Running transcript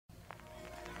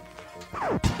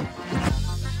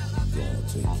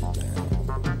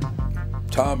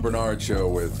Tom Bernard Show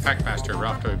with Packmaster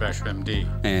Ralph W. Basher, MD.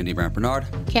 Andy Brandt Bernard.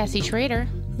 Cassie Schrader.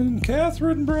 and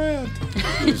Catherine Brandt.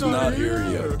 Who's not here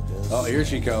yet. Oh, here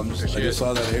she comes. I just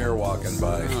saw that hair walking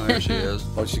by. Oh, there she is.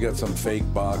 Oh, she got some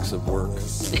fake box of work.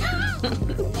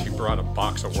 She brought a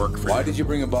box of work for Why you. did you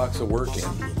bring a box of work in? I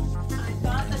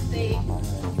thought that they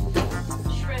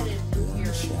shredded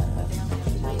your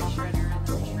tiny shredder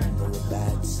and then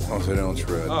shred. Oh, so they don't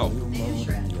shred. Oh. They do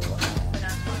shred.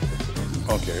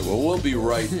 Okay, well, we'll be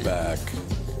right back.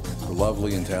 The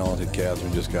lovely and talented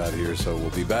Catherine just got here, so we'll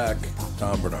be back.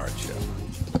 Tom Bernard Show.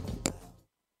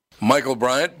 Michael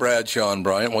Bryant, Bradshaw and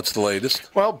Bryant, what's the latest?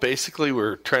 Well, basically,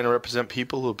 we're trying to represent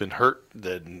people who have been hurt,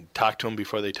 then talk to them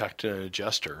before they talk to an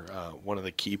adjuster. One of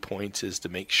the key points is to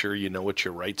make sure you know what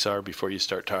your rights are before you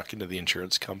start talking to the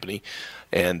insurance company,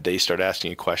 and they start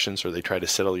asking you questions or they try to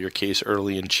settle your case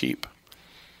early and cheap.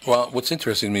 Well, what's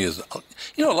interesting to me is,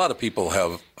 a lot of people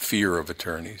have fear of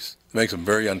attorneys. It makes them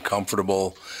very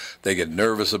uncomfortable. They get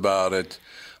nervous about it.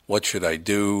 What should I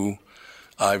do?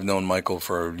 I've known Michael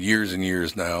for years and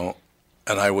years now,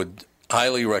 and I would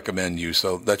highly recommend you.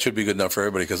 So that should be good enough for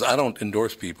everybody, because I don't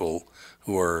endorse people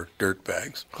who are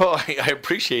dirtbags. Well, I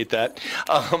appreciate that.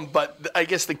 But I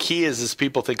guess the key is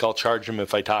people think I'll charge them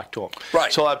if I talk to them.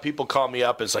 Right. So a lot of people call me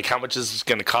up. It's like, how much is this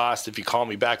going to cost if you call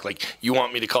me back? Like, you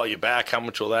want me to call you back? How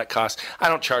much will that cost? I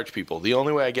don't charge people. The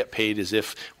only way I get paid is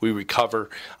if we recover,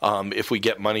 if we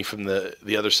get money from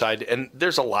the other side. And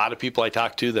there's a lot of people I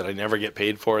talk to that I never get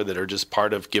paid for that are just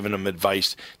part of giving them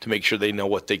advice to make sure they know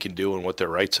what they can do and what their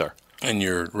rights are. And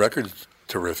your record's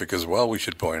terrific as well, we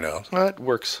should point out. Well, it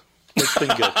works. It's been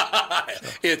good.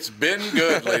 It's been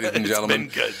good, ladies and gentlemen.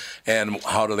 It's been good. And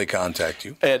how do they contact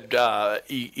you? And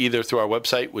either through our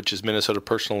website, which is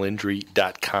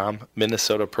minnesotapersonalinjury.com,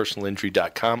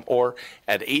 minnesotapersonalinjury.com, or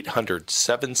at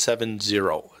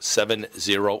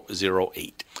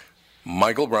 800-770-7008.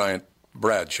 Michael Bryant,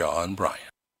 Bradshaw and Bryant.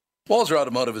 Walzer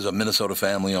Automotive is a Minnesota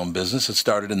family-owned business. It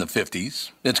started in the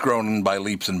 50s. It's grown by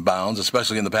leaps and bounds,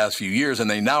 especially in the past few years,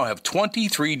 and they now have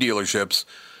 23 dealerships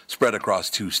spread across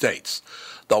 2 states.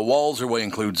 The Walzer way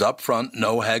includes upfront,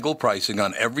 no haggle pricing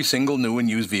on every single new and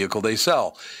used vehicle they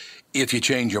sell. If you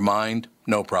change your mind,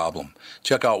 no problem.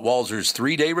 Check out Walzer's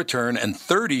 3-day return and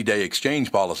 30-day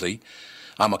exchange policy.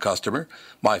 I'm a customer.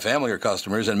 My family are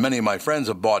customers, and many of my friends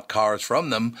have bought cars from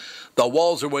them. The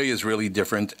Walzer way is really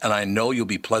different, and I know you'll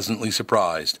be pleasantly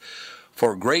surprised.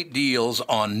 For great deals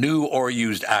on new or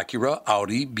used Acura,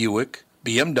 Audi, Buick,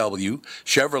 BMW,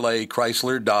 Chevrolet,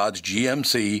 Chrysler, Dodge,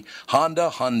 GMC, Honda,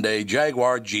 Hyundai,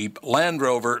 Jaguar, Jeep, Land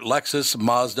Rover, Lexus,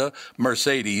 Mazda,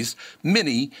 Mercedes,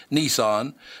 Mini,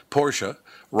 Nissan, Porsche,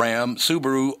 Ram,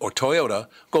 Subaru, or Toyota,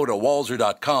 go to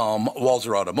Walzer.com,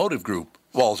 Walzer Automotive Group,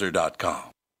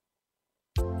 Walzer.com.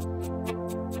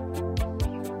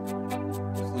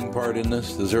 Whistling part in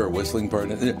this? Is there a whistling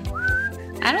part in it?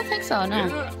 I don't think so,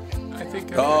 no. I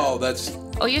think. Oh, that's...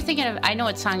 Oh, you're thinking of, I know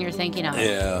what song you're thinking of.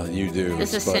 Yeah, you do.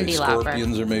 This It's is by Cyndi Lauper.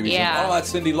 Scorpions or maybe Yeah. something. Oh,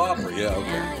 that's Cyndi Lauper. Yeah,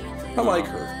 okay. I like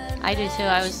her. I do too.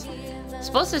 I was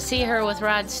supposed to see her with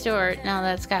Rod Stewart. Now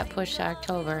that's got pushed to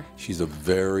October. She's a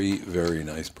very, very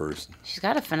nice person. She's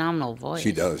got a phenomenal voice.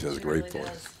 She does. She has a great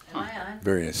voice.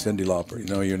 Very nice. Cyndi Lauper.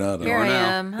 No, you're not. Here I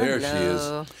am. There she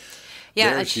Hello. is.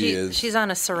 Yeah, There she is. She's on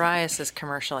a psoriasis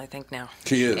commercial, I think, now.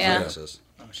 She is. Yeah. Yes.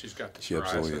 Oh, she's got the She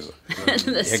absolutely is. The You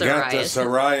got the psoriasis.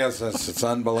 psoriasis. It's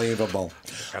unbelievable.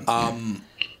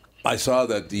 I saw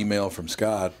that email from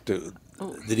Scott. Did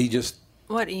he just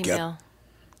What email?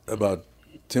 about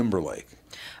Timberlake?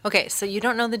 Okay, so you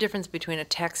don't know the difference between a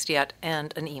text yet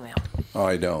and an email. Oh,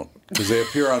 I don't, because they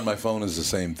appear on my phone as the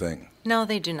same thing. No,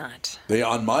 they do not. They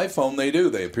on my phone they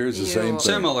do. They appear as the same thing.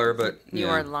 Similar, but You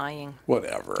yeah. are lying.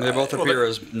 Whatever. They both appear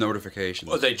as notifications.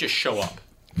 Well, they just show up.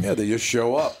 Yeah, they just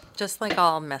show up. Just like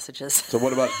all messages. So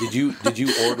what about, did you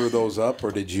order those up, or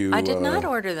did you? I did not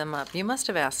order them up. You must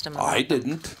have asked him. I about them.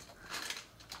 didn't.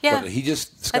 Yeah. But he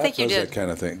just, Scott I think you does did. that kind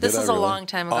of thing. This Did I is a really? long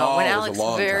time ago, Oh, when it was a Alex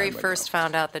long very time first ago.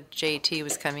 found out that JT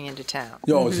was coming into town.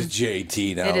 No, is it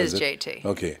JT now? It is it? JT.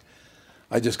 Okay.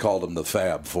 I just called him the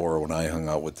Fab Four when I hung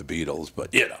out with the Beatles,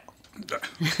 but you know.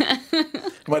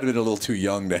 Might have been a little too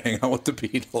young to hang out with the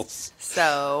Beatles.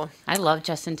 So I love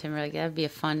Justin Timberlake. That'd be a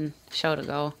fun show to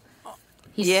go.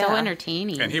 He's Yeah. so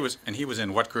entertaining. And he was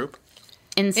in what group?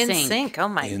 In in sync. sync. Oh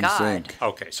my In God. sync.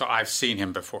 Okay, so I've seen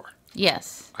him before.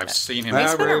 Yes. I've seen him.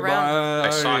 He's been around. I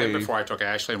saw him before I took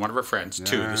Ashley and one of her friends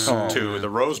to the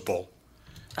Rose Bowl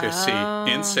to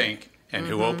see In Sync. And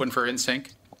who opened for In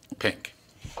Sync? Pink.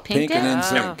 Pink and did?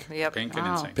 NSYNC. Oh, yep. Pink and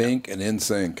NSYNC. Pink and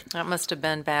NSYNC. That must have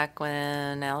been back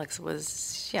when Alex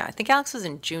was, I think Alex was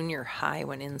in junior high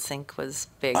when NSYNC was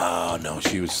big. Oh no,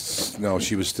 she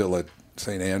was still at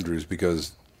St. Andrews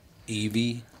because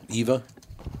Eva Eva.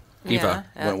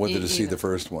 went with her to see the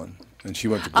first one, and she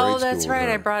went to grade school. Oh, that's with right.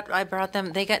 her. I brought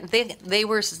them. They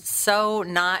were so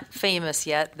not famous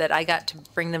yet that I got to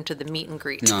bring them to the meet and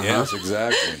greet. Uh-huh. Yes,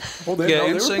 exactly. Well, they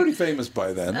were NSYNC pretty famous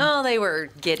by then. Oh, they were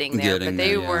getting there, Getting but they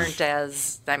there, yeah. weren't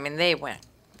as. I mean, they went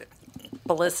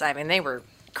ballistic. I mean, they were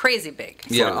crazy big.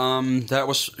 Yeah,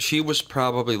 she was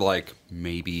probably like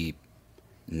maybe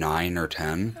 9 or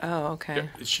 10. Oh, okay.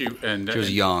 She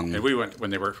was young. And we went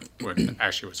when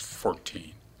Ashley was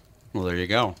 14. Well, there you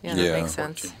go. Yeah, that Yeah. makes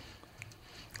sense.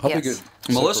 How Yes. big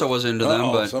it- Melissa was into them,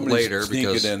 Uh-oh, but somebody's later sneaking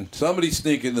because in. Somebody's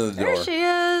sneaking in the door. There she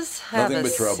is. Have Nothing a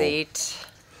but trouble. seat.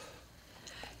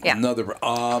 Yeah. Another.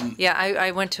 Yeah, I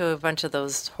went to a bunch of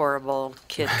those horrible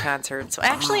kid concerts.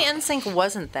 Actually, NSYNC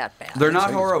wasn't that bad. they're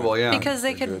not horrible. Yeah, because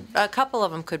they could, a couple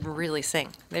of them could really sing.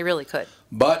 They really could.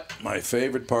 But my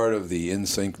favorite part of the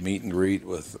NSYNC meet and greet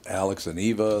with Alex and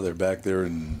Eva, they're back there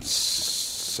in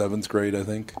 7th grade, I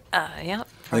think. Yeah.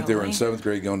 I think they were in probably. 7th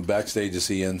grade going backstage to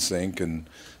see NSYNC and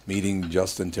meeting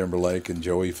Justin Timberlake and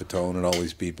Joey Fatone and all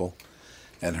these people.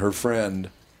 And her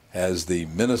friend has the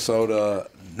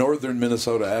northern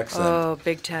Minnesota accent. Oh,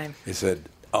 big time. He said,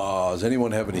 does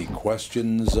anyone have any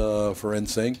questions for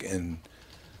NSYNC? And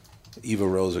Eva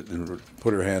rose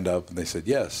put her hand up, and they said,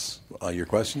 yes. Your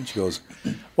question? She goes,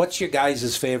 what's your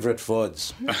guys' favorite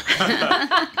foods?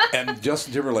 And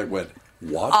Justin Timberlake went,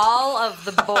 what? All of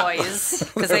the boys,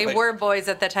 because they were boys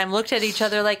at that time, looked at each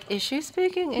other like, is she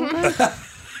speaking English?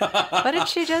 What did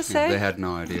she just say? they had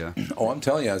no idea. Oh, I'm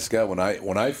telling you, Scott, when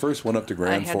I first went up to I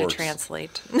Grand had Forks to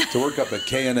translate. to work up at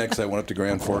KNX, I went up to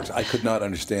Grand Forks. I could not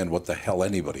understand what the hell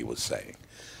anybody was saying.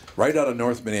 Right out of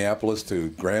North Minneapolis to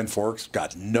Grand Forks,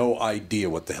 got no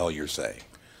idea what the hell you're saying.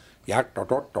 Yeah,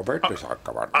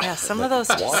 some of those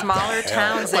smaller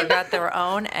towns, they got their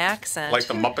own accent. Like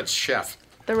the Muppets chef.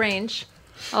 The range.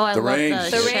 Oh, I The love range.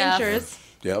 the The chef. Rangers.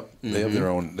 Yep, they have their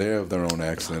own. They have their own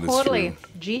accent. It's Totally.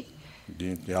 G.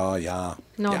 true. Yeah.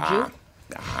 No, Yeah.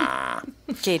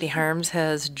 Jew. Katie Harms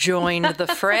has joined the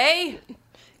fray.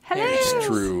 Hello. It's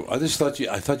true. I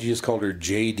thought you just called her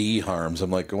J.D. Harms.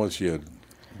 I'm like, what's she, a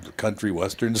country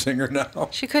western singer now?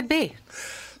 She could be.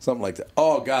 Something like that.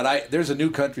 Oh God, there's a new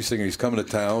country singer. He's coming to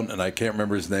town, and I can't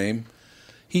remember his name.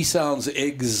 He sounds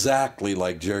exactly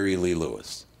like Jerry Lee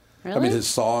Lewis. Really? I mean, his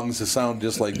songs sound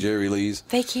just like Jerry Lee's.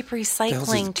 They keep hell's his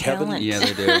recycling Kevin? talent. Yeah,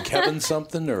 they do. Kevin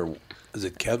something, or is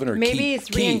it Kevin or Maybe Keith? it's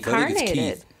Keith. I think it's reincarnated.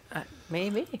 Keith.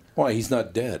 Maybe. Why? He's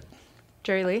not dead.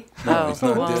 Jerry Lee. No, he's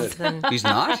not well, dead. then, He's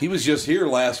not. He was just here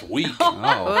last week.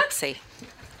 Oh, oopsie.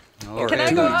 Or Can I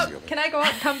 2 go weeks up? ago. Can I go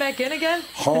up? Come back in again?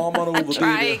 Home on over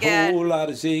Try there, again. a whole lot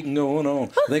of shaking going on.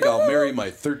 I think I'll marry my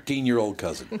 13-year-old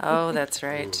cousin, Oh, that's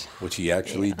right. which he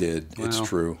actually did. It's Wow.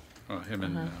 true. Well, him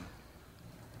and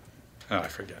I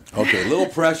forget. Okay, a little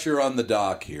pressure on the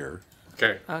doc here.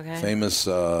 Okay, Okay. Famous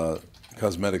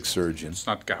cosmetic surgeon. it's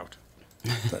not gout.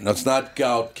 No, it's not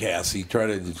gout, Cassie. Try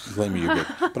to claim you're good.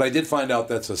 But I did find out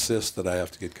that's a cyst that I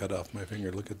have to get cut off my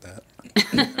finger. Look at that.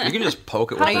 you can just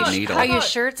poke it with How a about- needle. Are you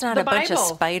sure it's not The a bunch of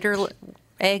Bible. spider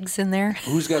eggs in there?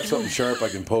 Who's got something sharp I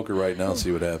can poke her right now and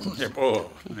see what happens? Yeah,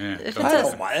 oh, yeah. If don't- it's I a-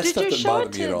 don't mind. That Did stuff you doesn't show bother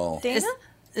it me at to all. Dana?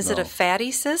 Is it No. a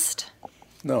fatty cyst?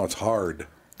 No, it's hard.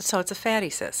 So it's a fatty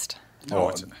cyst. Oh,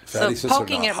 it's- fatty so cysts are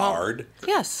poking not it won't- hard.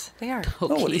 Yes, they are.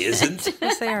 No, it isn't.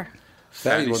 Yes, they are.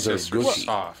 Fatty ones are cysts are gushy.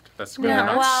 soft. That's Yeah. they're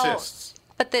not Well, cysts.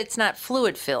 But it's not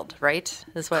fluid filled, right?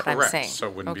 Is what I'm Correct. saying. So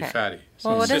it wouldn't Okay. be fatty. So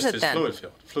Well, the what is cyst it then? Fluid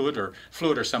filled.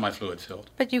 Fluid or semi-fluid filled.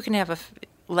 But you can have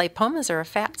lipomas or a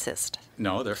fat cyst.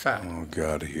 No, they're fat. Oh,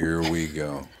 God, here we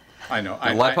go. I know.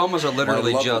 Lipomas are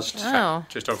literally I love just Oh.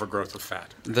 Just overgrowth of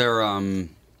fat. they're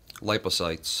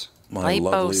lipocytes. My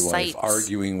lovely wife Lipocytes.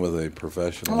 arguing with a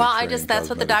professional. Well, that's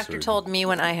what the doctor told me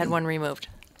when I had one removed.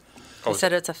 Oh, He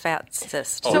said it's a fat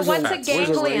cyst. Oh, So it's what's fat. a Where's a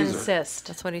ganglion razor? cyst?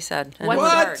 That's what he said. And What's it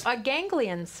was hard. a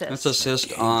ganglion cyst? That's a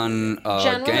cyst on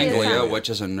Generally, ganglia, yeah. which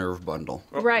is a nerve bundle.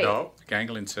 Oh, Right. No,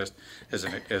 ganglion cyst is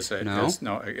an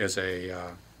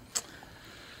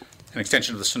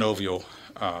extension of the synovial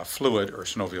fluid or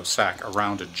synovial sac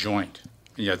around a joint.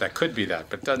 Yeah, that could be that,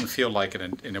 but it doesn't feel like it,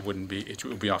 and it wouldn't be. It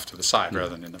would be off to the side rather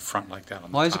than in the front like that.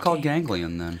 On the Why is it top. called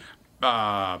ganglion then?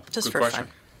 Just good for question.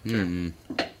 fun.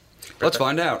 Let's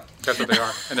find out. That's what they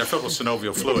are, and they're filled with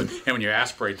synovial fluid. And when you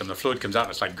aspirate them, the fluid comes out.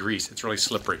 And it's like grease. It's really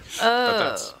slippery.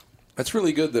 But That's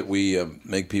really good that we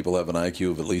make people have an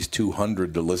IQ of at least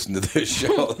 200 to listen to this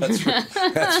show. That's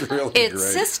really It's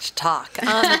great. Cyst Talk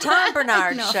on the Tom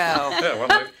Bernard Show. Yeah,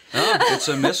 well, It's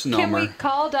a Can misnomer. we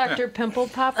call Dr. Pimple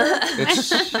Popper?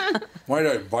 It's Why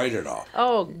did I bite it off?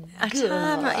 Oh,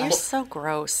 Tom, you're so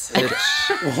gross.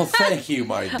 Well, thank you,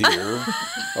 my dear,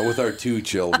 with our 2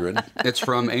 children. it's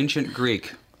from ancient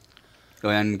Greek,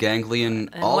 and ganglion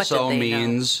And what did also they know?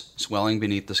 means swelling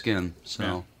beneath the skin.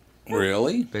 So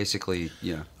Really? basically,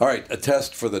 yeah. All right, a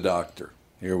test for the doctor.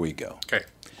 Here we go. okay.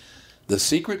 The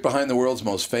secret behind the world's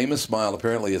most famous smile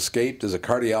apparently escaped as a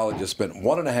cardiologist spent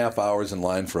 1.5 hours in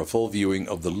line for a full viewing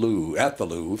of the Louvre at the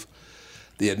Louvre.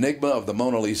 The enigma of the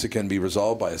Mona Lisa can be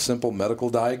resolved by a simple medical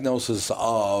diagnosis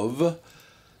of,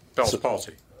 Bell's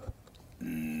palsy.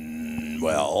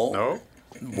 well, No?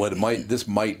 this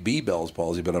might be Bell's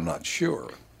palsy, but I'm not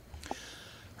sure.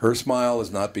 Her smile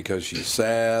is not because she's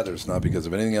sad, or it's not because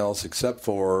of anything else except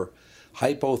for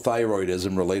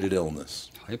hypothyroidism-related illness.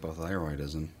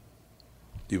 Hypothyroidism.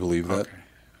 Do you believe that?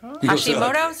 Okay.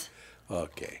 Hashimoto's?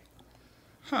 Okay.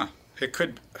 Huh. It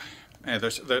could.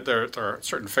 There are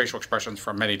certain facial expressions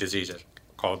for many diseases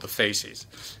called the facies,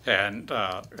 and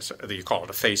you call it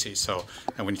a facies. So,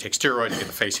 and when you take steroid, you get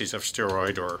the facies of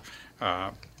steroid or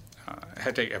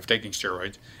of taking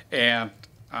steroids. And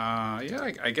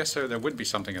I guess there would be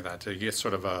something of that. You get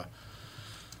sort of a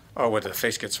where the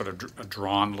face gets sort of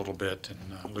drawn a little bit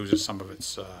and loses some of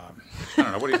its. I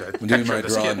don't know. What do you say? I'm doing my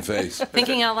drawn face.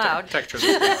 Thinking out loud. Texture.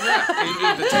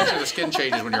 The texture of the skin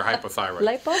changes when you're hypothyroid.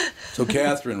 lipo? So,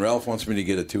 Catherine, Ralph wants me to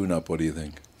get a tune-up. What do you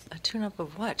think? A tune-up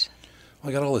of what? Well,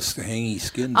 I got all this hangy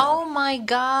skin now. Oh, my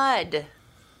God.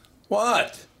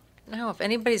 What? No, if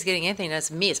anybody's getting anything,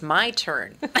 that's me. It's my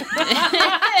turn.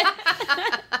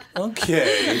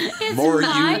 Okay. More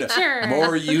my you, turn.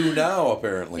 more you now,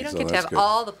 apparently. You don't so get to that's have good.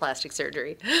 all the plastic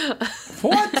surgery.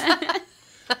 What?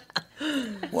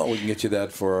 Well, we can get you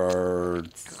that for our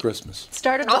Christmas.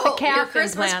 Started with the calf your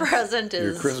Christmas implants. present Your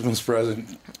is... Christmas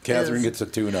present. Catherine Is- gets a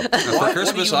tune-up. For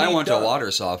Christmas, I want a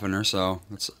water softener, so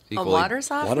it's A equally, water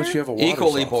softener? Why don't you have a water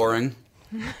equally softener? boring.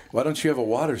 Why don't you have a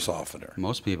water softener?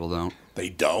 Most people don't. They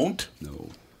don't? No.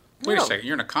 Wait a No. second.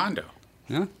 You're in a condo,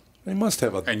 Yeah. They must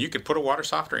have a... and you could put a water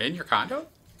softener in your condo.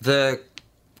 The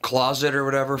closet or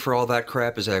whatever for all that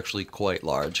crap is actually quite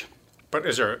large. But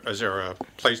is there a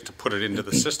place to put it into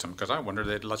the system? Because I wonder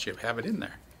they'd let you have it in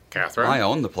there, Catherine. I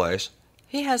own the place.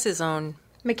 He has his own...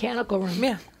 Mechanical room.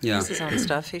 Yeah. He Yeah. has his own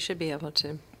stuff. He should be able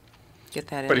to get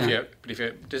that in But there. if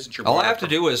you isn't your All I water have to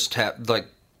do is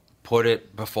put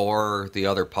it before the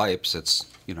other pipes. It's,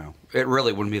 it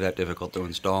really wouldn't be that difficult to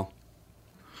install.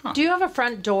 Do you have a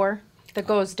front door that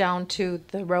goes down to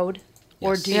the road?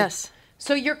 Or Yes. do you? Yes.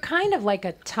 So you're kind of like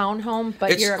a townhome, but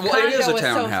It's- you're a well, condo it is a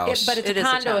townhouse. but it's It a is a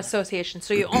condo town. association.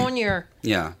 So you own your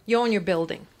Yeah.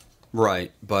 building.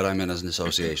 Right, but I'm in as an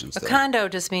association A still. condo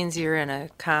just means you're in a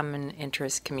common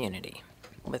interest community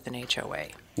with an HOA.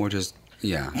 Which is,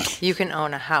 yeah. You can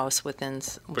own a house within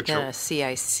you're- a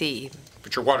CIC.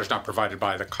 But your water's not provided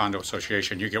by the condo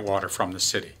association. You get water from the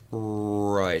city.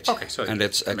 Right. Okay, so and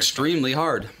it's that makes extremely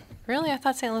hard. Really? I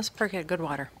thought St. Louis Park had good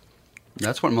water.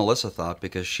 That's what Melissa thought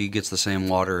because she gets the same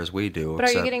water as we do. But are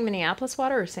you except- getting Minneapolis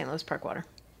water or St. Louis Park water?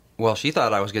 Well, she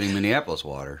thought I was getting Minneapolis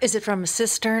water. Is it from a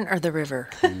cistern or the river?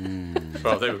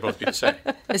 Well, they would both be the same.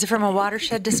 Is it from a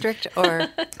watershed district or...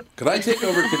 Could I take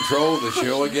over control of the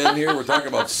show again here? We're talking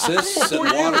about cysts and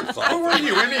water Who softeners. are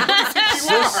you? Who do you think you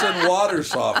Cysts are? and water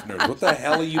softeners. What the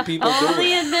hell are you people Only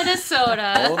doing? in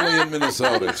Minnesota. Only in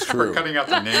Minnesota. It's We're true. cutting out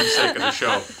the namesake of the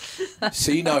show.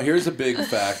 See, now here's a big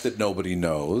fact that nobody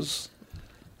knows.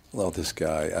 Well, this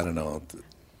guy, I don't know.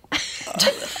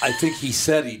 I think he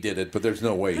said he did it, but there's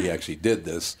no way he actually did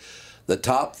this. The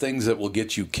top things that will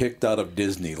get you kicked out of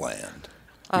Disneyland.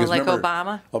 Oh, Because like remember,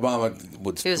 Obama? Obama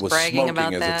was He was bragging smoking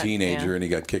about as that, a teenager, yeah. and he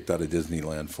got kicked out of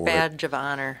Disneyland for it. Badge of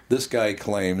honor. This guy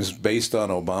claims, based on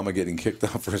Obama getting kicked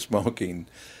out for smoking,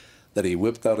 that he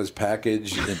whipped out his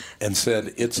package and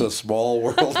said, "It's a small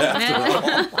world after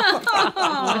all."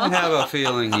 I have a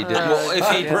feeling he did. Well, if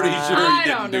I'm he pretty sure he I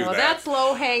didn't don't do know. that. That's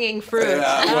low hanging fruit.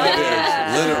 Yeah,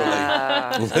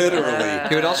 well, it is. Literally.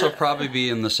 he would also probably be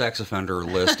in the sex offender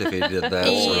list if he did that.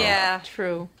 So. Yeah.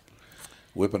 True.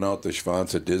 Whipping out the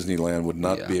schwanz at Disneyland would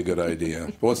not Yeah. be a good idea.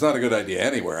 Well, it's not a good idea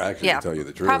anywhere, actually, Yeah. to tell you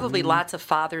the truth. Probably lots of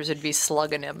fathers would be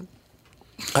slugging him.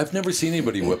 I've never seen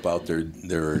anybody whip out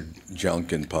their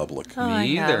junk in public. Oh, I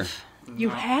Me either. have. You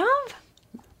have?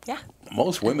 Yeah.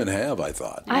 Most women have, I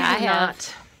thought. I have I have.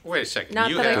 not. Wait a second. Not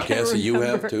you that I have. can- Cassie, you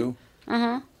have remember. too?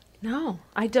 No,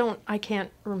 I don't. I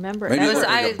can't remember. Maybe Ever. It was like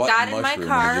I a button got in my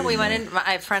mushroom, I car. didn't We went know.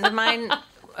 in. A friend of mine.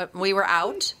 We were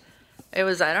out, It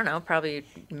was, I don't know, probably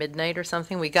midnight or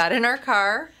something. We got in our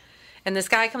car, and this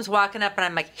guy comes walking up, and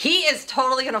I'm like, he is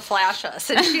totally going to flash us.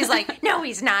 And she's like, no,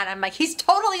 he's not. I'm like, he's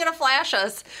totally going to flash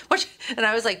us. And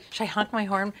I was like, should I honk my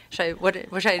horn? What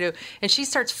should I do? And she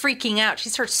starts freaking out. She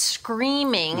starts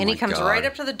screaming, and he comes right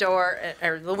up to the door,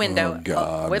 or the window,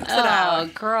 whips it out. Oh,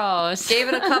 gross. Gave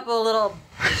it a couple little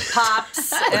pops.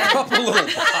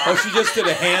 She just did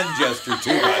a hand gesture,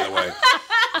 too, by the way.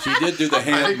 She did do the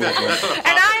hand movement. And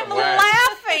I'm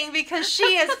laughing because she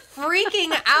is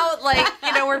freaking out like,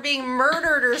 we're being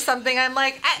murdered or something. I'm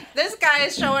like, this guy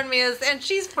is showing me this, and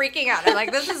she's freaking out. I'm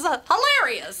like, this is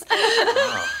hilarious.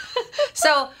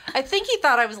 So I think he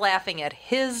thought I was laughing at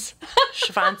his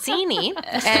Schwanzini.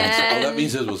 And that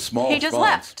means it was small. He just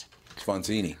left.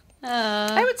 Schwanzini.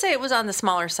 I would say it was on the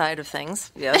smaller side of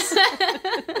things, yes.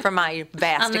 From my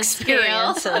vast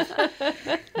experience of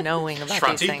knowing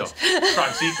about these things.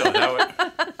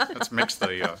 Schwanzito. Let's mix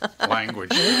the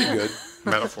language. Good.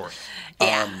 Metaphors.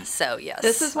 Yeah, so yes.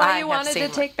 This is why you wanted to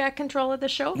take back control of the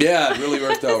show? Yeah, it really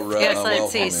worked out yes, well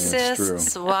let's see. for me.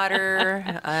 Cysts, water,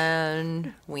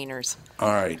 and wieners. All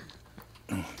right.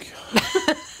 Oh,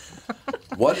 God.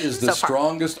 What is the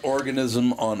strongest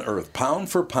organism on Earth? Pound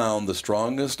for pound, the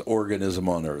strongest organism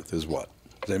on Earth is what?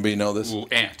 Does anybody know this? Ooh,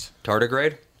 ant.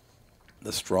 Tardigrade?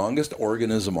 The strongest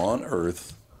organism on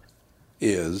Earth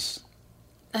is...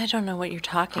 I don't know what you're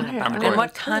talking about. I'm In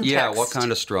what context? Yeah, what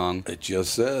kind of strong? It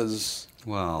just says...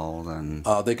 Well, then...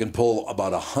 they can pull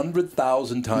about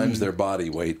 100,000 times their body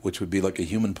weight, which would be like a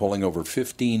human pulling over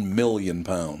 15 million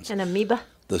pounds. An amoeba?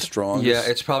 The strongest... Yeah,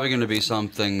 it's probably going to be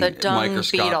something The dung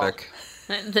microscopic.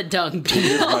 The dung It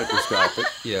is beetle. microscopic.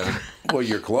 Yeah. Well,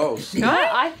 you're close.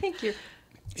 I think you're...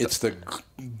 It's the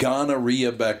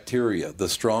gonorrhea bacteria, the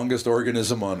strongest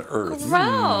organism on Earth. The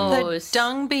Gross.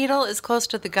 dung beetle is close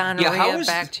to the gonorrhea how is-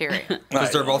 bacteria.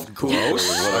 Because they're both gross.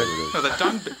 No,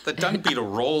 the dung beetle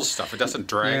rolls stuff. It doesn't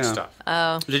drag Yeah.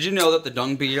 stuff. Did you know that the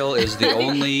dung beetle is the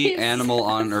only animal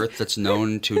on Earth that's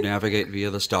known to navigate via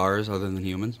the stars other than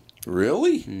humans?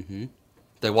 Really?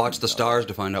 They watch the stars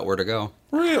to find out where to go.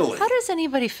 Really? How does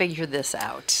anybody figure this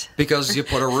out? Because you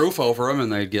put a roof over them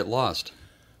and they'd get lost.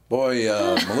 Boy,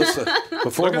 Melissa,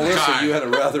 before Look at the Melissa, guy. you had a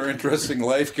rather interesting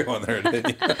life going there, didn't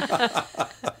you?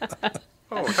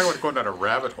 Oh, I would go down a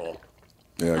rabbit hole.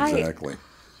 Yeah, exactly.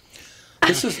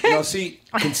 This is, now see,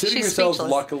 consider She's yourselves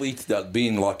speechless.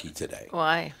 being lucky today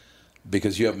Why?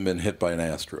 because you haven't been hit by an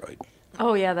asteroid.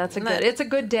 Oh, yeah, that's it's a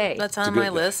good day. That's a on good my day.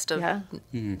 list of Yeah.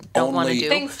 don't want to Only- do.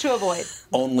 Things to avoid.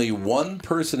 Only one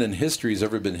person in history has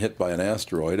ever been hit by an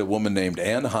asteroid. A woman named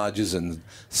Ann Hodges in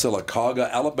Sylacauga,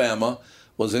 Alabama,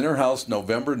 was in her house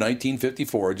November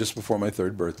 1954, just before my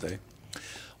 3rd birthday,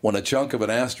 when a chunk of an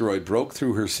asteroid broke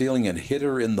through her ceiling and hit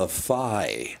her in the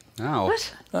thigh. Ow.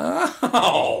 What?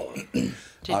 Oh!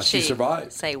 Did she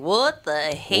survived. Say, what the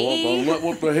hey?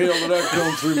 What the hell did that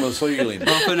come through my ceiling?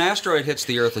 Well, if an asteroid hits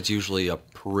the Earth, it's usually a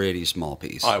pretty small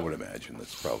piece. I would imagine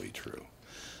that's probably true.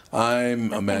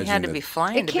 I'm It imagining had to that be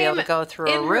flying to be able to go through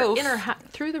a roof.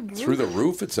 Through the roof. through the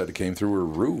roof. It said it came through her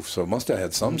roof, so it must have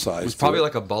had some size. It's to probably it.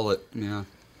 like a bullet, yeah.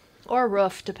 Or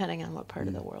roof, depending on what part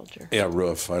of the world you're. Yeah,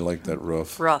 roof. I like that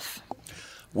roof. Rough.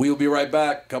 We'll be right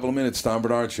back. Couple of minutes. Tom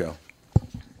Bernard Show.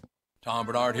 Tom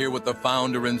Bernard here with the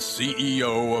founder and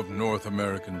CEO of North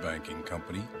American Banking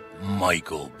Company,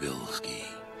 Michael Bilski.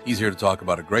 He's here to talk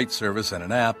about a great service and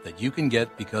an app that you can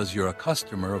get because you're a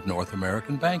customer of North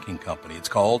American Banking Company. It's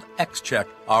called XCheck.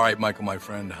 All right, Michael, my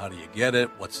friend, how do you get it?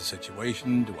 What's the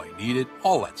situation? Do I need it?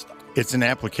 All that stuff. It's an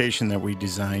application that we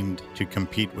designed to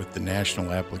compete with the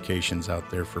national applications out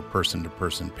there for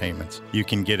person-to-person payments. You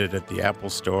can get it at the Apple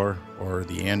Store or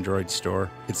the Android Store.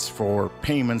 It's for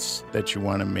payments that you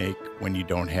want to make when you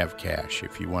don't have cash.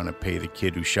 If you want to pay the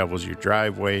kid who shovels your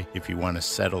driveway, if you want to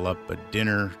settle up a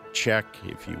dinner check,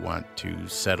 if you want to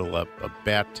settle up a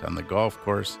bet on the golf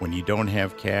course, when you don't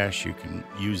have cash, you can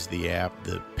use the app.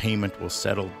 The payment will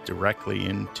settle directly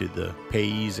into the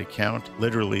payee's account,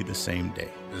 literally the same day.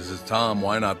 This is Tom.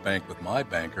 Why not bank with my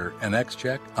banker? And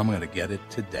XCheck, I'm going to get it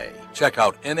today. Check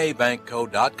out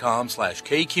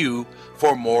nabankco.com/KQ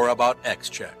for more about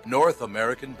XCheck, North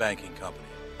American Banking Company.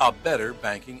 A better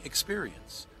banking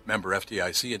experience. Member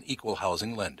FDIC and equal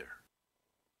housing lender.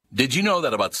 Did you know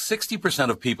that about 60%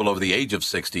 of people over the age of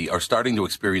 60 are starting to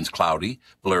experience cloudy,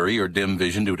 blurry, or dim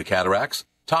vision due to cataracts?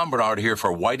 Tom Bernard here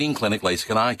for Whiting Clinic LASIK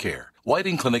and Eye Care.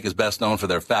 Whiting Clinic is best known for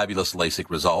their fabulous LASIK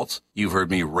results. You've heard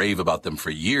me rave about them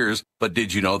for years, but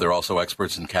did you know they're also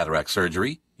experts in cataract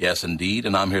surgery? Yes, indeed,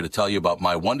 and I'm here to tell you about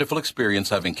my wonderful experience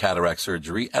having cataract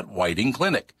surgery at Whiting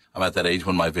Clinic. I'm at that age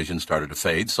when my vision started to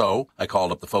fade, so I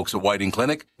called up the folks at Whiting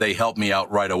Clinic. They helped me out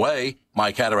right away.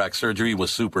 My cataract surgery was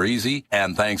super easy,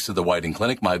 and thanks to the Whiting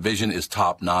Clinic, my vision is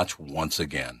top-notch once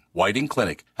again. Whiting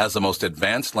Clinic has the most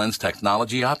advanced lens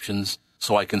technology options,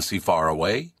 so I can see far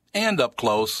away and up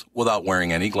close without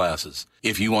wearing any glasses.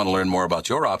 If you want to learn more about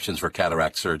your options for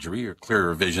cataract surgery or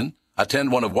clearer vision,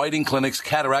 attend one of Whiting Clinic's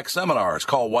cataract seminars.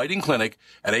 Call Whiting Clinic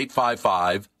at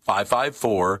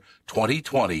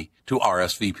 855-554-2020 to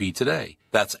RSVP today.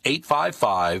 That's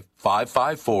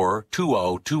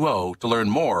 855-554-2020 to learn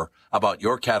more about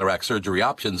your cataract surgery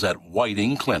options at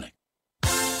Whiting Clinic.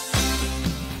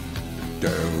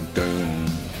 Dun, dun.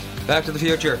 Back to the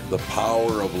Future. The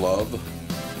Power of Love.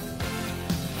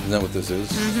 Isn't that what this is?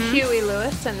 Huey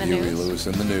Lewis and the Huey news. Lewis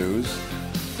in the News.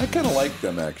 I kind of like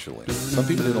them, actually. Some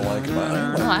people didn't like them.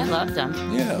 I loved them.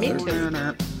 Yeah, Me they're too. good.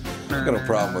 I got no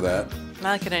problem with that. I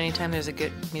like it anytime there's a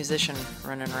good musician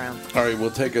running around. All right,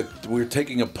 we're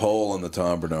taking a poll on the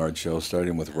Tom Bernard Show,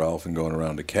 starting with Ralph and going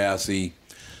around to Cassie.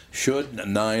 Should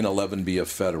 9/11 be a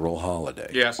federal holiday?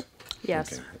 Yes.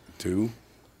 Yes. Okay. 2.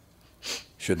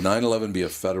 Should 9/11 be a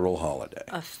federal holiday?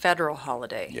 A federal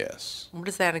holiday. Yes. What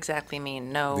does that exactly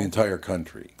mean? No, The entire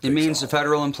country. It means the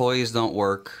federal employees don't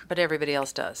work. but everybody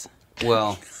else does.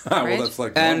 Well, Well, Right? that's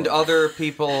like and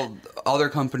normal. other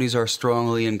companies are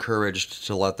strongly encouraged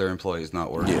to let their employees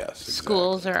not work. Yes. Exactly.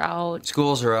 Schools are out.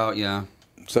 Schools are out, yeah.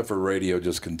 Except for radio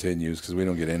just continues because we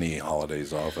don't get any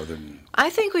holidays off other than. I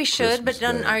think we should, but Christmas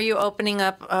then Day. are you opening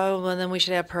up? Oh, well, then we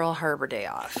should have Pearl Harbor Day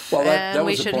off. Well, that and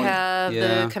we was the should point. have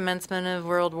Yeah. the commencement of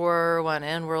World War I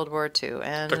and World War II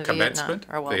and The Vietnam, commencement?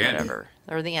 or well, The ending? whatever,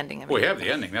 or the ending of We it. have the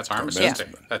ending. That's Armistice Day.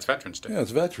 That's Veterans Day. Yeah,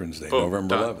 it's Veterans Day, Boom,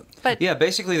 November done. 11th. But Yeah,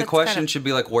 basically the That's question kind of- should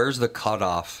be like, where's the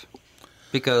cutoff?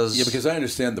 Because, Yeah, because I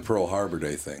understand the Pearl Harbor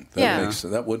Day thing. That Yeah.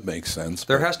 that would make sense.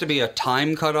 there but- has to be a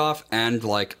time cutoff and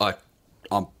like a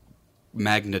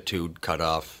magnitude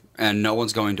cutoff, and no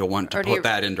one's going to want to Or do you- put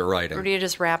that into or do writing. you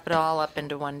just wrap it all up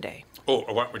into one day? Oh,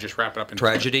 or what? We just wrap it up into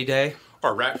Tragedy Day?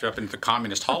 or wrap it up into the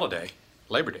communist holiday,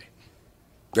 Labor Day.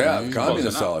 Yeah, the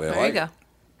communist enough. holiday. I There you like go. it.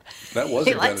 That was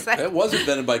He invented. likes that. That was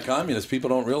invented by communists. People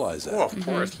don't realize that. Oh, of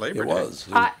course, Labor it Day. was.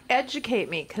 Educate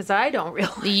me, because I don't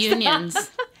realize. The unions.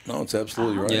 No, it's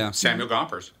absolutely right. Yeah. Samuel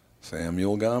Gompers.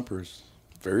 Samuel Gompers.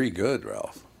 Very good,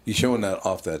 Ralph. He's showing that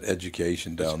off that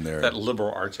education down there. That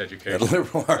liberal arts education. That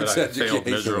liberal arts that I failed education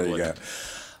that you miserably.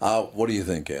 got. What do you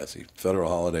think, Cassie? Federal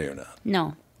holiday or not?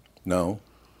 No. No?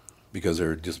 Because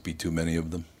there'd just be too many of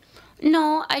them?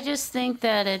 No, I just think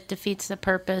that it defeats the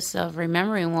purpose of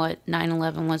remembering what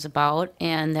 9/11 was about,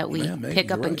 and that we Yeah, maybe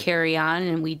pick up you're and right. carry on,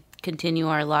 and we continue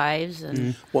our lives.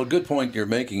 And Well, a good point you're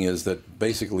making is that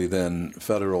basically then the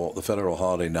federal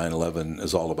holiday 9/11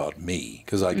 is all about me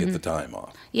because I get the time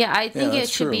off. yeah, I think it that's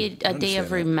should true. be I a day understand of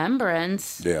that.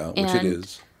 remembrance. Yeah, which and, it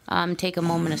is. Take a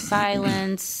moment of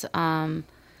silence.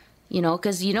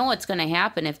 Because you know what's going to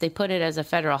happen if they put it as a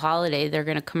federal holiday. They're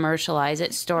going to commercialize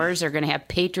it. Stores are going to have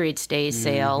Patriots Day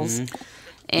sales.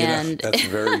 And That's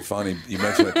very funny. You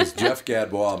mentioned that because Jeff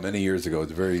Gadbois, many years ago,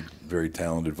 is a very, very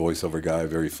talented voiceover guy,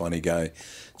 very funny guy.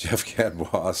 Jeff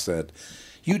Gadbois said,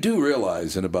 "You do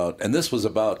realize and this was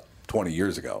about 20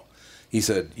 years ago. He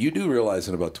said, you do realize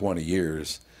in about 20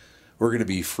 years, we're going to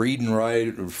be freedom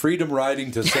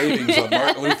riding to savings on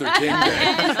Martin Luther King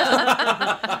Day.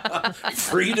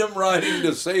 Freedom riding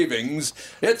to savings.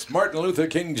 It's Martin Luther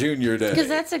King Jr. Day. because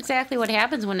that's exactly what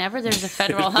happens whenever there's a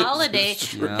federal holiday.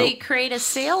 They create a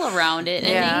sale around it.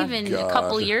 Yeah. And they even a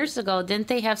couple God. years ago, didn't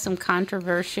they have some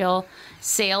controversial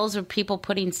sales of people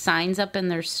putting signs up in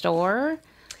their store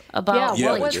about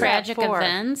Yeah, like what was tragic that for?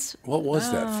 events? What was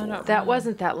that for? That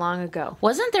wasn't that long ago.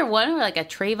 Wasn't there one like a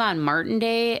Trayvon Martin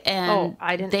Day? And Oh,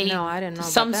 I didn't know about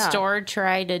Some that. store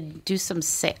tried to do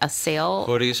a sale.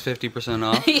 Hoodies 50%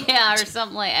 off. Yeah, or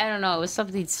something like I don't know. It was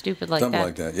something stupid like Something that.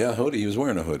 like that. Yeah, hoodie. He was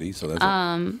wearing a hoodie, so that's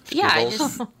Yeah,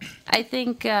 Scribbles. I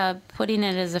think putting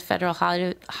it as a federal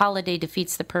holiday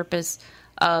defeats the purpose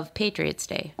of Patriots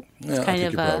Day. yeah, I kind think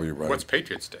of you're probably right. What's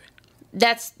Patriots Day?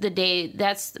 That's the day.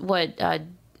 That's what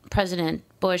President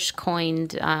Bush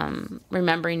coined,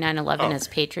 remembering 9/11 as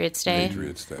Patriots Day.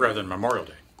 Patriots Day. Rather than Memorial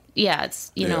Day, Yeah, it's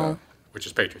you Yeah. know which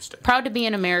is Patriots Day. proud to be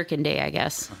an American Day, I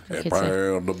guess. you Yeah, could say.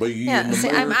 proud to be Yeah, an see,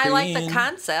 I like the American.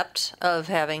 concept of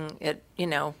having it,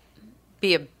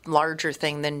 be a larger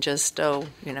thing than just,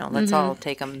 let's all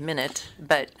take a minute.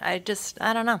 But I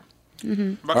don't know.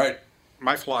 But All right.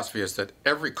 my philosophy is that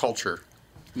every culture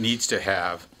needs to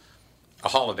have a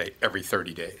holiday every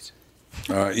 30 days.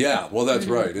 Yeah, well, that's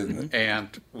right, isn't it?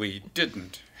 And we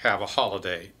didn't have a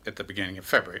holiday at the beginning of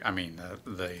February. I mean,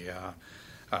 the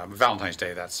Valentine's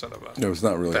Day, that's sort of a... No, it's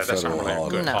not really a that's not federal really a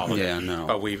holiday. good No. holiday. Yeah, no.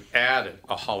 But we've added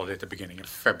a holiday at the beginning of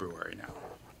February now.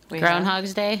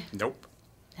 Groundhog's Day. Nope.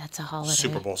 That's a holiday.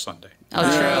 Super Bowl Sunday. Oh,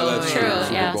 that's true. true. True.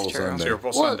 Super Yeah. Bowl That's true. Sunday. Super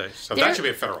Bowl Well, Sunday. So there- that should be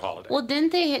a federal holiday. Well,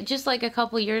 didn't they just like a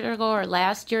couple years ago or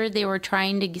last year they were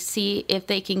trying to see if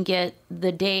they can get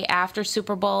the day after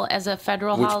Super Bowl as a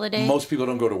federal Which holiday? most people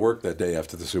don't go to work that day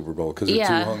after the Super Bowl because they're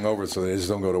Yeah. too hungover, so they just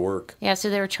don't go to work. Yeah, so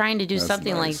they were trying to do That's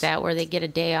something like nice. that where they get a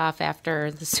day off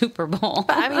after the Super Bowl.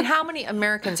 But I mean, how many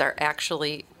Americans are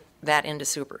actually that into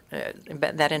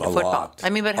that into A football? lot. I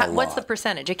mean, but A what's the lot.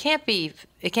 percentage? It can't be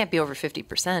over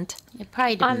 50%. It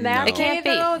probably On that It can't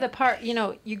day, be. though, the part,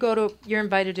 you're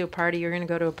invited to a party. You're going to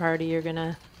go to a party. You're going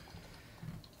to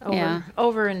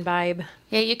over imbibe.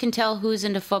 Yeah, you can tell who's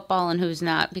into football and who's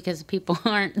not because people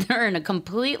aren't. They're in a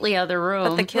completely other room.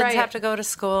 But the kids Right. have to go to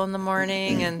school in the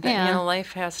morning, and Yeah.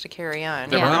 life has to carry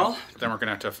on. Then, Yeah. then we're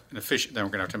going to have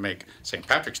to make St.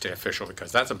 Patrick's Day official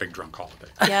because that's a big drunk holiday.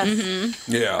 Yes.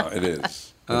 Yeah, it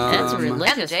is. That's a And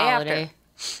religious the day after. holiday.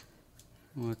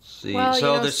 Let's see. Well,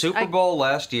 so the Super Bowl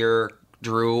last year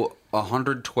drew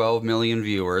 112 million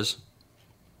viewers.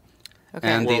 Okay.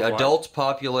 And the Worldwide. adult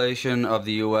population of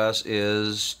the U.S.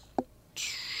 is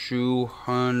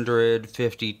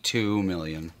 252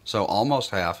 million. So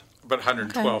almost half. But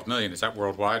 112 million, is that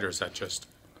worldwide or is that just...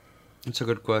 That's a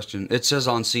good question. It says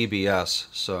on CBS,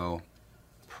 so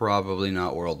probably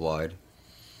not worldwide.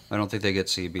 I don't think they get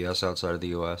CBS outside of the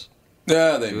U.S.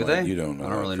 Yeah, they Do might. they? You don't know. I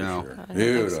don't really for know. Sure. I don't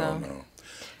You think don't so. know.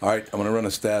 All right, I'm going to run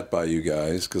a stat by you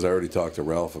guys because I already talked to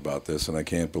Ralph about this, and I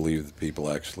can't believe that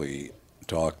people actually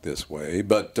talk this way.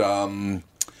 But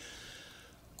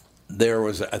there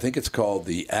was, I think it's called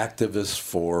the Activists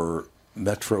for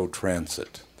Metro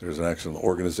Transit. There's an actual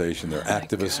organization. They're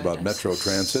activists God, about I'm Metro so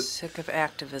Transit. Sick of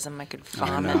activism. I could I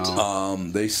vomit. know.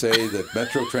 They say that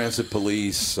Metro Transit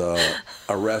police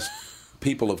arrest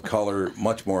people of color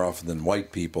much more often than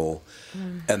white people,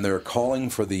 and they're calling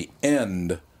for the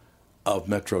end of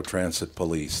Metro Transit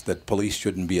police, that police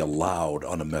shouldn't be allowed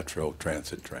on a Metro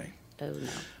Transit train. Oh, no.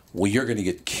 Well, you're going to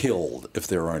get killed if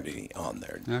there aren't any on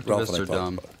there. Activists Ralph and I are talked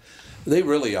dumb. about it. They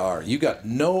really are. You got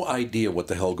no idea what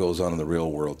the hell goes on in the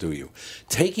real world, do you?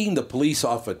 Taking the police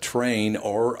off a train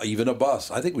or even a bus.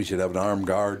 I think we should have an armed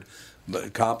guard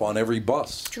cop on every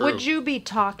bus. True. Would you be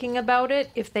talking about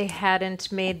it if they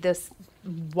hadn't made this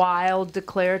wild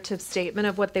declarative statement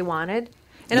of what they wanted?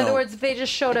 In No. other words, if they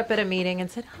just showed up at a meeting and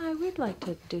said, "Hi, we'd like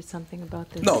to do something about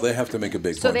this." No, they have to make a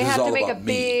big So point. they This is have to all make a about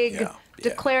me. big Yeah, yeah.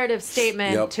 declarative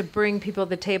statement Yep. to bring people to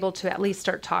the table to at least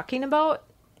start talking about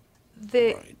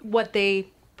what they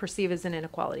perceive as an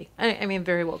inequality. I mean,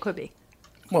 very well could be.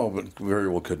 Well, but very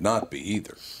well could not be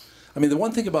either. I mean, the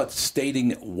one thing about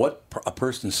stating what a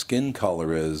person's skin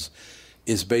color is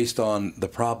based on the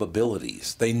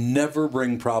probabilities. They never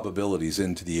bring probabilities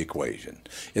into the equation.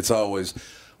 It's always,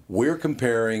 we're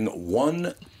comparing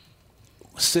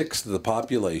 1/6 of the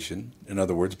population, in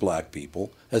other words, black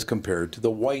people, as compared to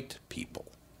the white people.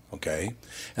 Okay?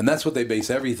 And that's what they base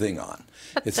everything on.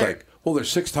 It's like, well,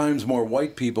 there's 6 times more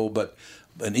white people, but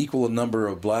an equal number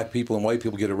of black people and white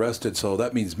people get arrested, so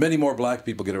that means many more black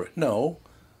people get arrested. No,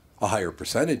 a higher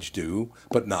percentage do,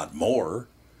 but not more.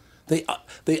 They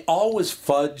always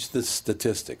fudge the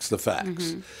statistics, the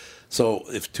facts. So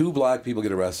if 2 black people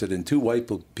get arrested and 2 white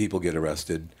people get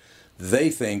arrested, they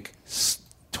think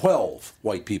 12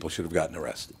 white people should have gotten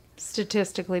arrested.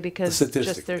 Statistically, because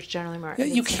Statistically. just there's generally more. Yeah,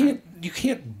 you it's can't make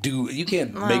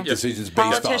decisions based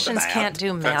on the Politicians math. can't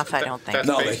do math, I don't think. that's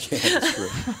No, they based- can't. It's true.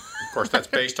 Of course, that's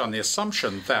based on the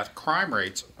assumption that crime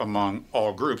rates among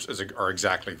all groups are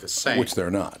exactly the same. Which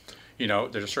they're not. You know,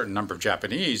 there's a certain number of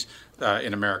Japanese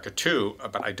in America too,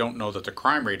 but I don't know that the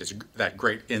crime rate is that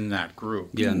great in that group.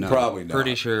 Yeah, no. Probably not.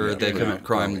 Pretty sure Yeah, they probably commit not.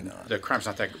 Probably crime. not. The crime's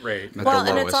not that great. At Well,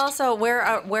 the and it's lowest. also where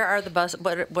are the bus?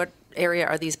 What area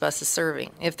are these buses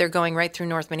serving? If they're going right through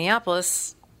North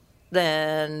Minneapolis,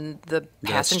 then the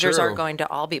passengers are true. going to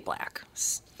all be black,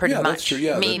 pretty Yeah, much. that's true.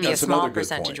 Yeah, Maybe that's a small another good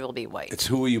percentage point. will be white. It's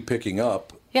who are you picking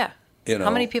up? Yeah. You know.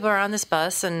 How many people are on this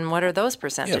bus, and what are those Yeah,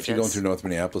 percentages? if you're going through North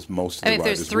Minneapolis, most of the I mean, if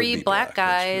riders there's would 3 be black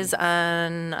That's guys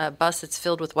on a bus that's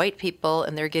filled with white people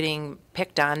and they're getting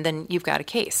picked on, then you've got a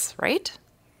case, right?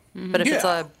 But if it's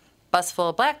Yeah. a bus full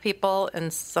of black people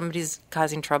and somebody's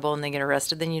causing trouble and they get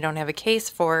arrested, then you don't have a case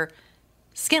for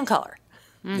skin color.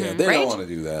 Yeah, they Right? don't want to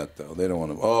do that though. They don't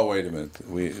want to. Oh, wait a minute.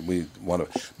 We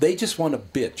want to. They just want to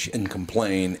bitch and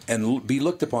complain and be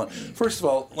looked upon. First of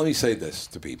all, let me say this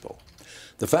to people: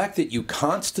 the fact that you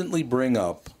constantly bring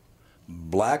up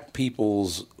black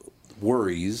people's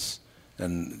worries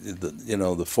and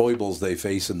the foibles they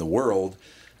face in the world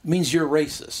means you're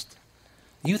racist.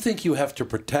 You think you have to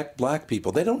protect black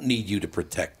people. They don't need you to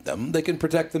protect them. They can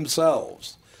protect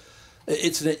themselves.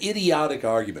 It's an idiotic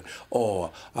argument.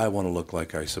 Oh, I want to look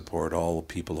like I support all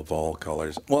people of all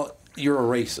colors. Well, you're a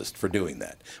racist for doing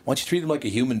that. Why don't you treat them like a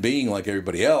human being like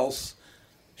everybody else?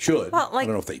 Should. Well, I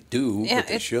don't know if they do, but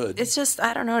they should. It's just,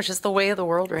 I don't know, it's just the way of the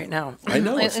world right now. I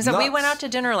know, it's So we nuts. went out to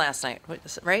dinner last night,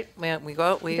 right? We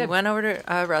went over to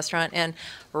a restaurant, and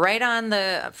right on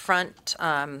the front,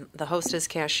 the hostess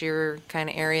cashier kind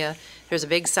of area, there's a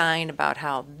big sign about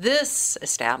how this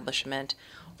establishment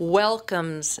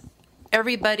welcomes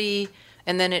everybody,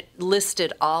 and then it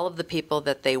listed all of the people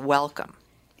that they welcome.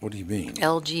 What do you mean?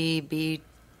 LGBT.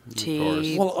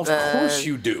 Well, of course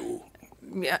you do.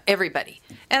 Everybody.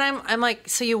 And I'm like,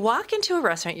 so you walk into a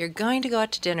restaurant, you're going to go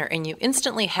out to dinner, and you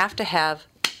instantly have to have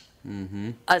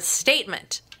a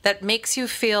statement that makes you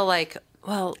feel like,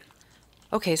 well,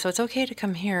 okay, so it's okay to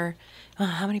come here.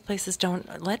 How many places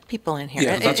don't let people in here?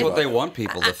 Yeah, that's what they want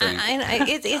people to think.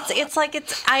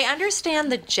 I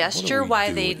understand the gesture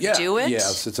why they do it.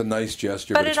 Yes, it's a nice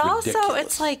gesture, but it's it also, ridiculous.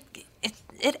 it's like,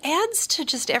 it adds to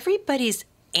just everybody's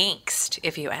angst,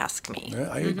 if you ask me. Yeah,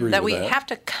 I agree that with we that. have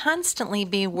to constantly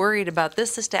be worried about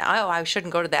this. I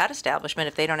shouldn't go to that establishment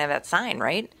if they don't have that sign,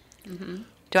 right? Do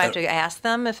I have to ask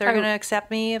them if they're going to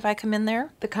accept me if I come in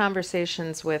there? The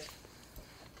conversations with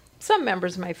some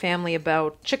members of my family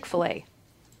about Chick-fil-A.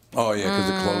 Oh, yeah, because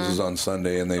it closes on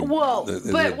Sunday and they... Well,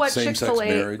 but what same-sex Chick-fil-A...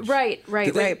 marriage.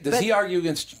 Right. Does he argue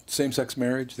against same-sex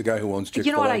marriage, the guy who owns Chick-fil-A?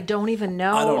 You know what? I don't even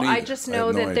know. I don't I either. just I have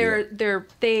know no that idea.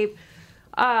 they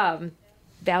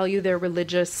value their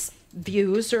religious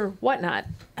views or whatnot.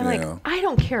 I'm Yeah. like, I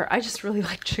don't care. I just really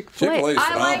like Chick-fil-A. Chick-fil-A is I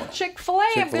phenomenal. like Chick-fil-A.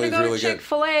 I'm going to Chick-fil-A is go really to good.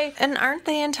 Chick-fil-A. And aren't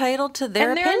they entitled to their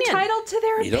And they're opinion? entitled to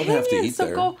their You don't opinion. have to eat so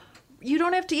there. go. You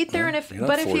don't have to eat there, and if You're not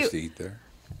but if forced you to eat there.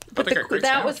 but they got great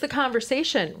that was sandwiches. the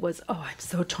conversation was, oh, I'm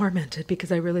so tormented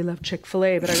because I really love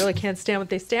Chick-fil-A, but I really can't stand what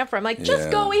they stand for. I'm like, just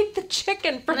Yeah. go eat the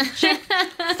chicken from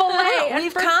Chick-fil-A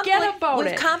and forget about we've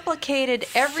it. complicated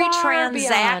every Far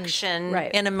transaction beyond.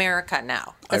 Right. in America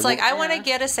now. It's I like, will- I want to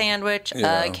get a sandwich.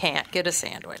 Yeah. I can't get a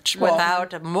sandwich Well-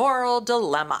 without a moral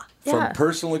dilemma. Yeah. From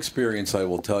personal experience, I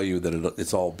will tell you that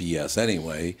it's all BS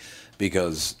anyway,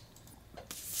 because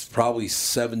probably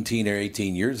 17 or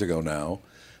 18 years ago now,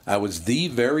 I was the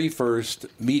very first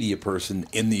media person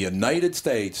in the United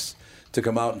States to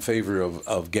come out in favor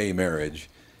of gay marriage,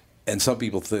 and some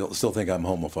people still think I'm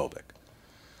homophobic.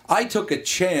 I took a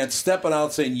chance stepping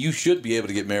out saying you should be able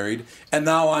to get married, and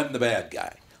now I'm the bad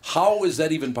guy. How is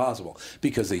that even possible?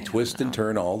 Because they twist and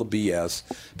turn all the BS,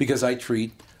 because I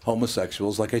treat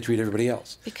homosexuals like I treat everybody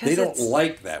else. Because they don't it's-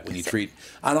 like that when you treat,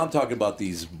 and I'm talking about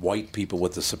these white people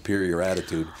with the superior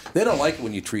attitude. They don't like it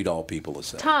when you treat all people the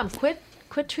same. Tom, quit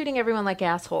treating everyone like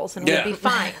assholes, and Yeah. we'll be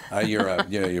fine.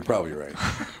 You're probably right.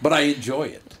 But I enjoy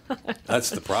it. That's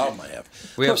the problem I have.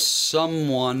 We have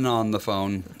someone on the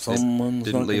phone. They Someone's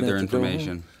didn't leave knocking their at the door.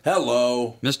 information.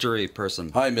 Hello. Mystery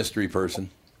person. Hi, mystery person.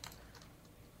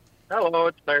 Hello,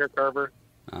 it's Tire Carver.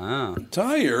 Ah,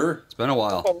 Tire. it's been a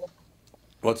while.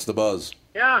 What's the buzz?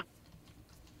 Yeah.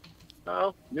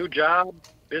 Well, new job,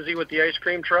 busy with the ice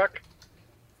cream truck.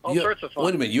 All sorts of fun.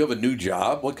 Wait a minute. You have a new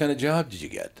job? What kind of job did you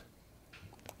get?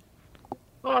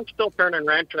 Well, I'm still turning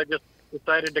wrench. I just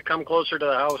decided to come closer to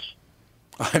the house.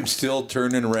 I'm still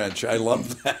turning wrench. I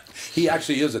love that. He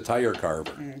actually is a tire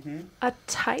carver. A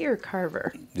tire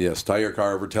carver. Yes, tire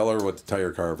carver. Tell her what the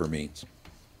tire carver means.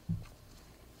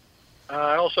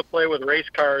 I also play with race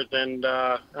cars, and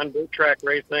on dirt track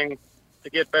racing, to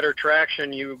get better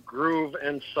traction, you groove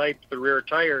and sipe the rear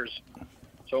tires.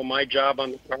 So my job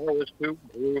on the car was to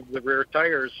groove the rear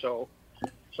tires. So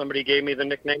somebody gave me the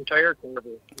nickname Tire Carver.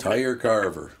 Tire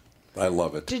carver. I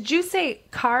love it. Did you say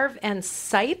carve and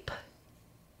sipe?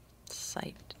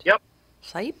 Sipe. Yep.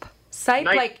 Sipe? Sipe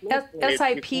Nice like work, ladies.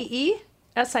 S-I-P-E?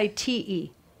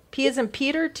 S-I-T-E. P is in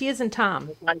Peter, T is in Tom.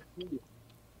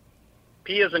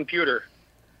 P is in pewter.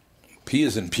 P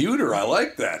is in pewter. I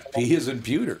like that. P is in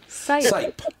pewter. Sipe.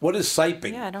 Sipe. What is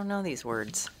siping? Yeah, I don't know these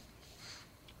words.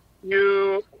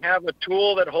 You have a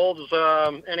tool that holds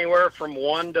anywhere from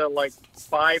 1 to like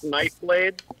 5 knife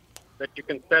blades that you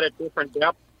can set at different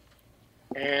depths,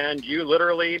 and you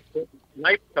literally put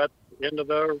knife cuts into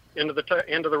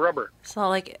the rubber. So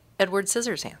like Edward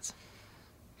Scissorhands.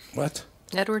 What?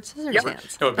 Edward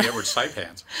Scissorhands. It would be Edward Sipe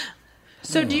Hands.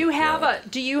 So do you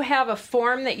have a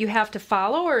form that you have to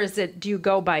follow, or do you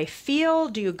go by feel?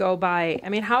 Do you go by, I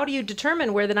mean, how do you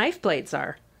determine where the knife blades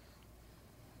are?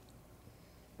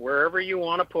 Wherever you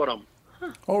want to put them.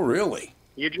 Oh, really?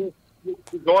 You just you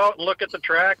go out and look at the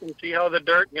track and see how the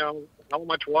dirt, how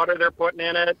much water they're putting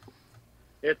in it.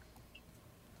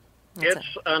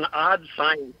 It's an odd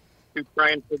science to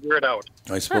try and figure it out.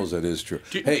 I suppose that is true.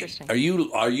 Hey, are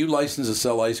you licensed to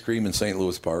sell ice cream in St.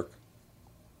 Louis Park?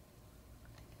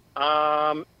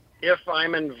 If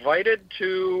I'm invited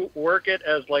to work it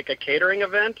as like a catering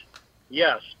event,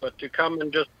 yes. But to come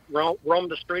and just roam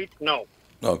the streets, no.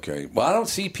 Okay. Well, I don't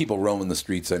see people roaming the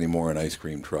streets anymore in ice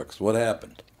cream trucks. What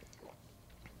happened?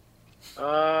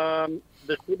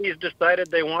 The city's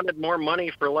decided they wanted more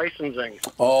money for licensing.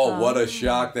 Oh, what a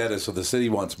shock that is. So the city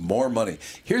wants more money.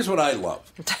 Here's what I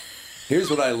love. Here's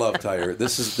what I love, Tyre.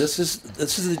 This is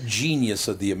the genius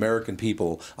of the American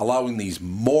people allowing these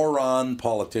moron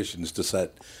politicians to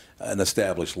set an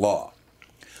established law.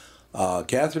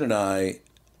 Catherine and I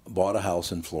bought a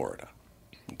house in Florida,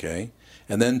 okay?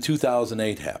 And then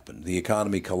 2008 happened. The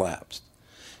economy collapsed.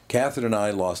 Catherine and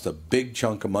I lost a big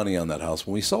chunk of money on that house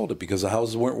when we sold it because the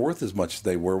houses weren't worth as much as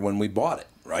they were when we bought it,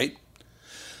 right?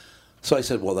 So I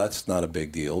said, well, that's not a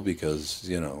big deal because,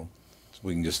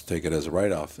 we can just take it as a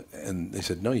write-off. And they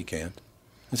said, no, you can't.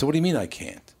 I said, what do you mean I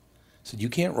can't? I said, you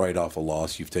can't write off a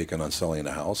loss you've taken on selling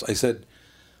a house. I said,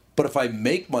 but if I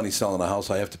make money selling a house,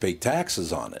 I have to pay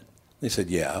taxes on it. They said,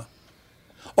 yeah.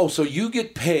 Oh, so you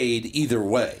get paid either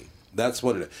way. That's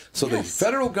what it is. So the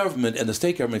federal government and the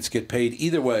state governments get paid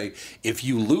either way. If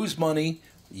you lose money,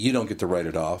 you don't get to write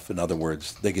it off. In other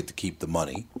words, they get to keep the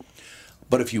money.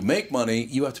 But if you make money,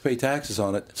 you have to pay taxes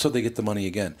on it, so they get the money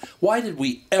again. Why did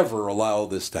we ever allow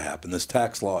this to happen? This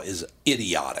tax law is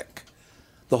idiotic.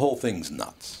 The whole thing's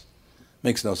nuts.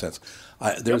 Makes no sense.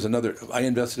 I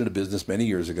invested in a business many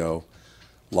years ago,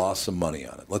 lost some money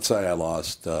on it. Let's say I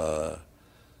lost, I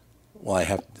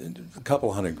have a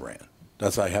couple $100,000.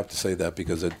 I have to say that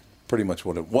because it's pretty much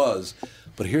what it was.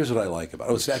 But here's what I like about it.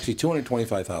 It was actually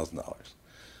 $225,000.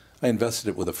 I invested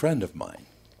it with a friend of mine.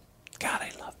 God,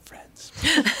 I love friends.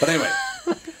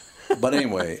 But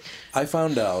anyway, I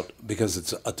found out, because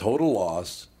it's a total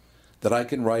loss, that I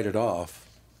can write it off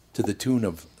to the tune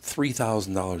of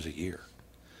 $3,000 a year.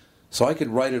 So I could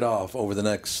write it off over the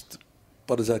next,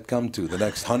 what does that come to? The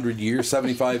next 100 years,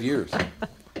 75 years.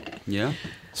 Yeah.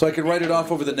 So I could write it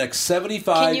off over the next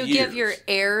 75 years. Can you give your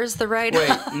heirs the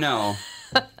right-off? Wait, no.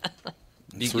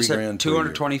 You $3,000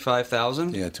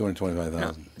 $225,000? Yeah,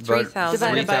 $225,000. $3,000.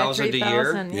 $3,000 a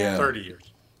year? Yeah. 30 years.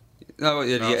 No,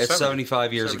 it's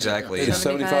 75 years exactly. It is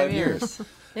 75 years.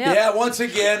 Yep. Yeah, once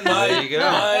again, There you go.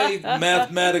 my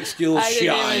mathematics skills I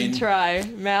shine. didn't even try.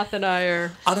 Math and I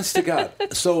are. Honest to God.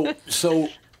 So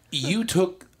you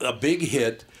took a big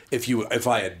hit. If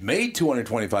I had made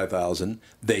 $225,000,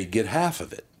 they'd get half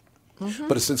of it. Mm-hmm.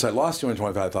 But since I lost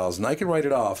 $225,000, I can write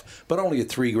it off, but only at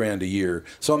 $3,000 a year.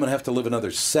 So I'm going to have to live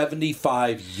another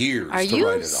 75 years to write it off.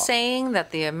 Are you saying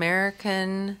that the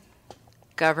American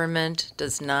government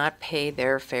does not pay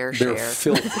their fair share? They're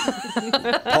filthy.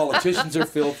 Politicians are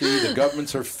filthy. The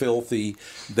governments are filthy.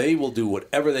 They will do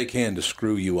whatever they can to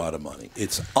screw you out of money.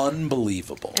 It's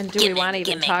unbelievable. And do we want to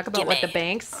even talk about what the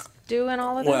banks do in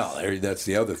all of this? Well, that's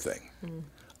the other thing.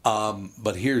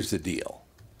 But here's the deal.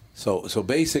 So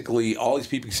basically, all these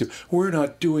people say, we're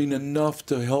not doing enough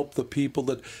to help the people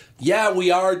that... Yeah,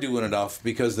 we are doing enough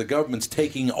because the government's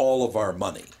taking all of our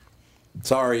money.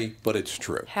 Sorry, but it's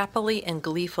true. Happily and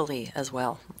gleefully as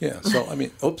well. Yeah, so,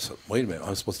 oops, wait a minute. I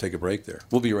was supposed to take a break there.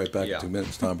 We'll be right back in 2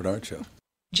 minutes. Tom Bernard Show.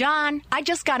 John, I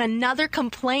just got another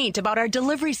complaint about our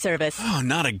delivery service. Oh,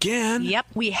 not again? Yep,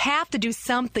 we have to do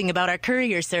something about our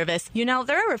courier service. They're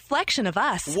a reflection of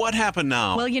us. What happened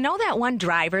now? Well, that one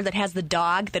driver that has the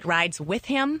dog that rides with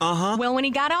him? Uh-huh. Well, when he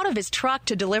got out of his truck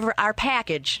to deliver our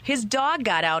package, his dog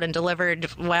got out and delivered,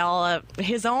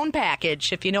 his own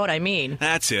package, if you know what I mean.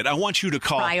 That's it. I want you to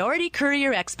call Priority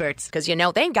Courier Experts. Because,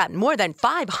 they've got more than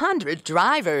 500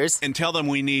 drivers. and tell them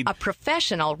we need A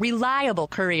professional, reliable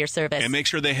courier service. and make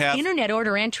sure they have... Internet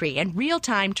order entry and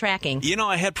real-time tracking.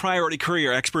 I had Priority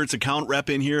Courier Experts account rep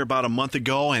in here about a month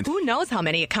ago, and... Who knows how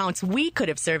many accounts we could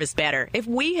have serviced better if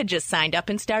we had just signed up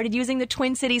and started using the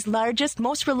Twin Cities' largest,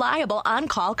 most reliable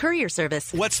on-call courier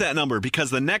service. What's that number? Because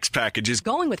the next package is...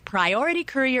 Going with Priority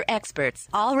Courier Experts.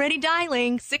 Already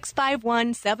dialing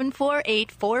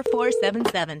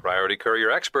 651-748-4477. Priority Courier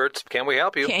Experts. Can we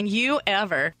help you? Can you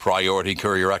ever? Priority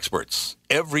Courier Experts.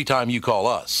 Every time you call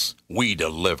us, we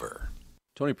deliver.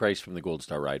 Tony Price from the Gold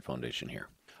Star Ride Foundation here.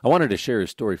 I wanted to share a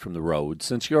story from the road,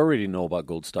 since you already know about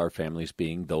Gold Star families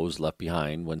being those left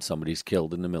behind when somebody's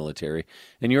killed in the military,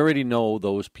 and you already know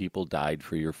those people died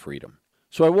for your freedom.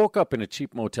 So I woke up in a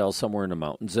cheap motel somewhere in the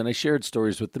mountains, and I shared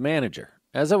stories with the manager.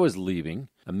 As I was leaving,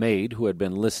 a maid who had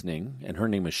been listening, and her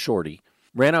name is Shorty,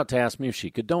 ran out to ask me if she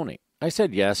could donate. I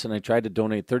said yes, and I tried to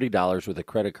donate $30 with a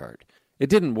credit card. It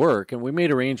didn't work, and we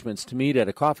made arrangements to meet at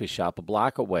a coffee shop a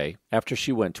block away after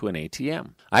she went to an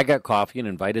ATM. I got coffee and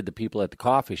invited the people at the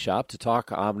coffee shop to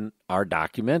talk on our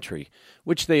documentary,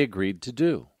 which they agreed to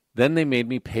do. Then they made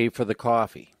me pay for the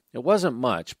coffee. It wasn't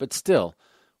much, but still,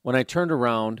 when I turned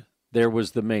around, there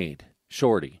was the maid,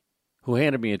 Shorty, who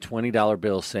handed me a $20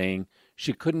 bill saying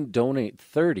she couldn't donate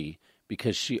 $30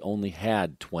 because she only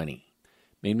had $20.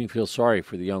 Made me feel sorry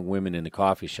for the young women in the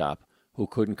coffee shop who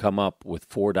couldn't come up with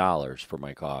 $4 for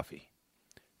my coffee.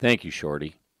 Thank you,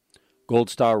 Shorty.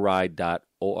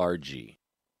 goldstarride.org.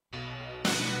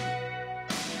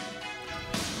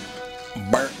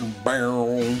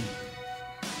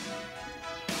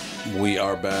 We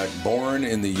are back. Born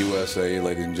in the USA,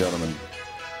 ladies and gentlemen.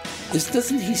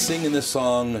 Doesn't he sing in this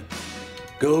song,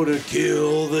 "Go to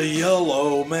kill the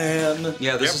yellow man"?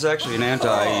 Yeah, this is actually an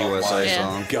anti-USA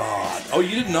song. God. Oh,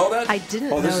 you didn't know that? I didn't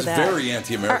know that. Oh, this is very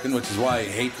anti-American, which is why I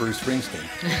hate Bruce Springsteen.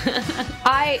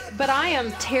 But I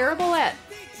am terrible at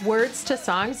words to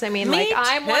songs. I mean, Me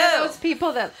I'm one of those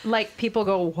people that, people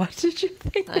go, what did you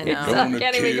think? I know.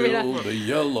 Gonna kill the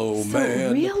yellow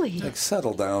man. Really? Like,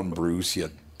 settle down, Bruce, you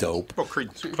dope. Well,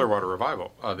 Creedence Clearwater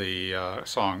Revival, the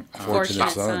song Fortunate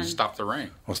Son. Stop the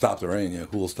Rain. Well, Stop the Rain, yeah.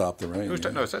 Who'll Stop the Rain?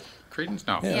 No, is that Creedence?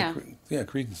 No. Yeah,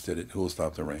 Creedence did it. Who'll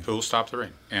Stop the Rain? Who'll Stop the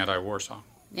Rain? Anti-war song.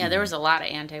 Yeah, there was a lot of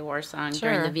anti-war songs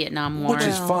during the Vietnam War. Which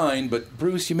is fine, but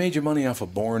Bruce, you made your money off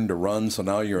of Born to Run, so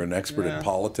now you're an expert in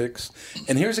politics.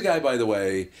 And here's a guy, by the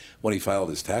way, when he filed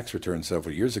his tax return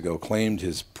several years ago, claimed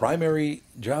his primary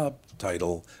job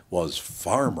title was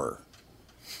farmer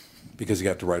because he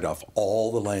got to write off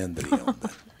all the land that he owned.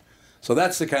 So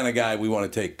that's the kind of guy we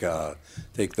want to take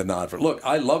the nod for. Look,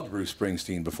 I loved Bruce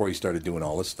Springsteen before he started doing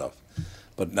all this stuff.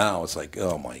 But now it's like,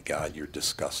 oh, my God, you're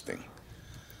disgusting.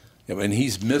 Yeah, and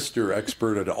he's Mr.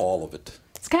 Expert at all of it.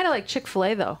 It's kind of like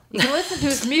Chick-fil-A, though. You can listen to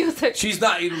his music. She's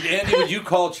not, Andy, would you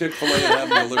call Chick-fil-A and have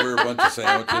them deliver a bunch of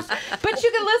sandwiches? But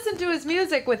you can listen to his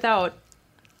music without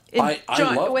I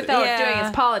loved doing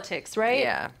his politics, right?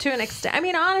 Yeah. To an extent. I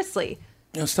mean, honestly.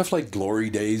 Stuff like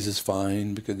Glory Days is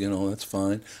fine because, that's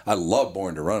fine. I love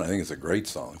Born to Run. I think it's a great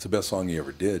song. It's the best song he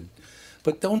ever did.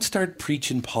 But don't start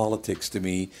preaching politics to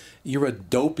me. You're a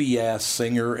dopey-ass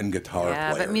singer and guitar player.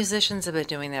 Yeah, but musicians have been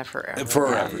doing that forever.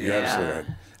 Forever, you're absolutely right.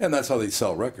 And that's how they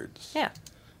sell records. Yeah.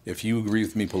 If you agree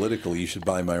with me politically, you should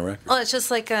buy my record. Well, it's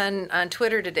just like on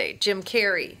Twitter today, Jim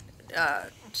Carrey.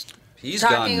 He's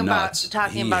talking gone about nuts.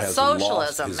 talking He about has lost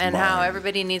socialism his and how mind.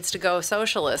 everybody needs to go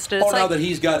socialist. And it's now that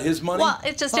he's got his money? Well,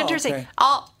 it's just interesting. Okay.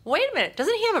 Wait a minute.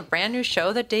 Doesn't he have a brand new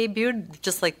show that debuted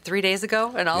just like 3 days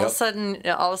ago? And all of a sudden,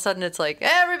 it's like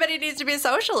everybody needs to be a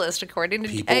socialist according to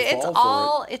People it's fall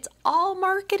all for it's all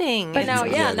marketing. But now,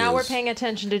 it now we're is. paying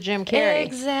attention to Jim Carrey.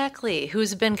 Exactly.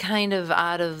 Who's been kind of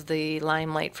out of the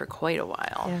limelight for quite a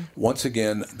while. Yeah. Once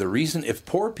again, the reason, if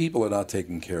poor people are not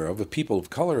taken care of, if people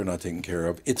of color are not taken care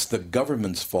of, it's the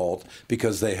government's fault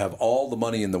because they have all the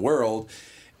money in the world.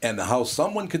 And how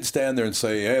someone can stand there and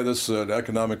say, hey, this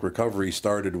economic recovery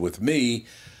started with me.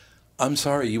 I'm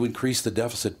sorry, you increased the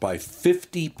deficit by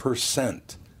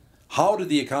 50%. How did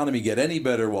the economy get any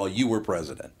better while you were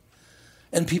president?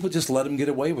 And people just let him get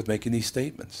away with making these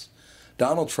statements.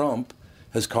 Donald Trump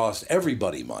has cost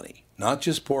everybody money, not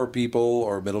just poor people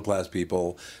or middle-class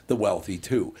people, the wealthy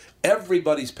too.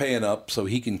 Everybody's paying up so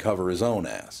he can cover his own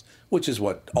ass, which is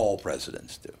what all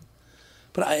presidents do.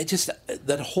 But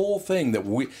that whole thing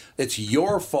it's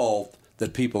your fault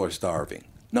that people are starving.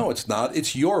 No, it's not.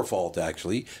 It's your fault,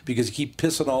 actually, because you keep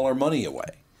pissing all our money away.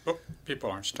 Well,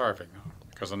 people aren't starving, though.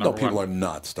 Because people are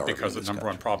not starving. Because the number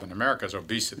one problem in America is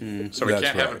obesity. So we That's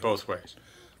can't have right. it both ways.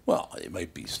 Well, they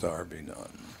might be starving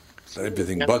on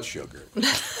everything but sugar.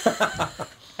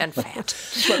 And fat.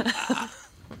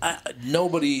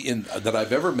 Nobody that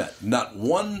I've ever met, not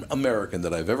one American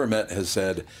that I've ever met has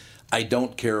said, I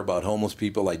don't care about homeless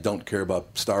people, I don't care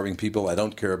about starving people, I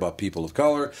don't care about people of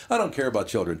color, I don't care about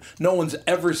children. No one's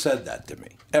ever said that to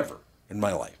me, ever, in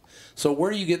my life. So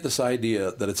where do you get this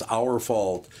idea that it's our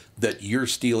fault that you're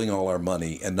stealing all our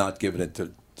money and not giving it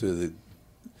to the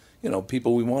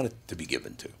people we want it to be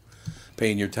given to?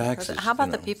 Paying your taxes. How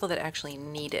about the people that actually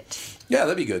need it? Yeah,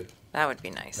 that'd be good. That would be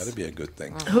nice. That'd be a good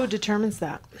thing. Who determines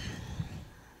that?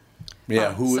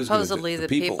 Yeah, who is supposedly the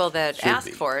people that should ask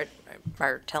be. for it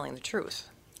are telling the truth.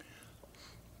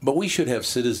 But we should have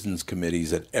citizens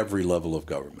committees at every level of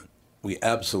government. We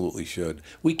absolutely should.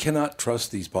 We cannot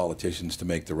trust these politicians to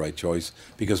make the right choice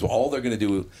because all they're going to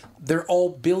do, they're all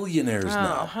billionaires Oh,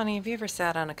 now. honey, have you ever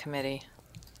sat on a committee?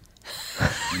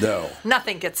 No.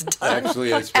 Nothing gets done.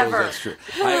 Actually, I suppose Ever. that's true.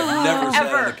 I have never sat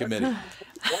on a Ever. committee.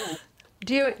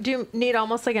 Do you need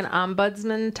almost like an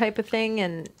ombudsman type of thing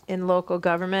in local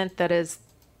government that is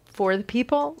for the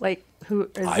people? Like who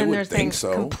is I in would there think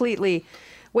saying so. completely,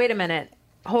 wait a minute,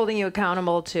 holding you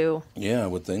accountable to? Yeah, I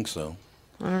would think so.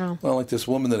 I don't know. Well, like this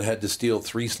woman that had to steal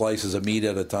 3 slices of meat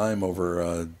at a time over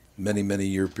a many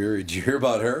year period. Did you hear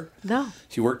about her? No.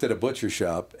 She worked at a butcher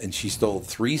shop, and she stole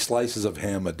 3 slices of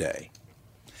ham a day.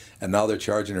 And now they're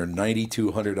charging her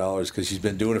 $9,200 because she's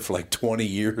been doing it for like 20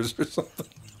 years or something.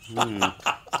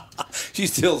 She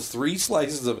steals 3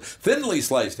 slices of thinly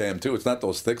sliced ham, too. It's not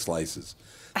those thick slices.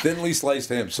 Thinly sliced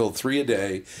ham, sold 3 a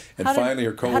day, and finally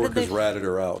her coworkers ratted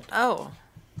her out. Oh.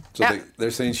 So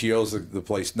they're saying she owes the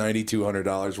place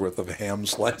 $9,200 worth of ham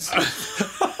slices.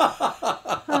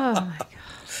 Oh, my God.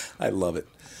 I love it.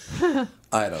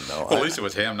 I don't know. Well, at least it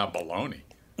was ham, not bologna.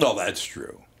 No, that's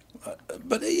true.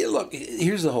 But look,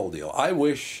 here's the whole deal. I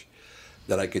wish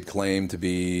that I could claim to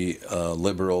be a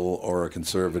liberal or a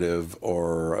conservative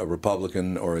or a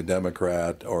Republican or a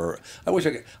Democrat, or I wish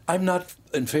I could. I'm not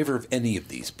in favor of any of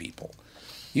these people.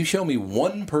 You show me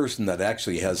one person that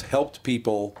actually has helped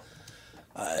people,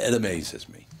 it amazes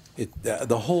me.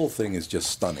 The whole thing is just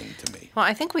stunning to me. Well,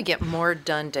 I think we get more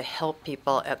done to help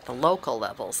people at the local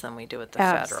levels than we do at the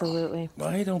federal. Absolutely.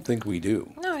 I don't think we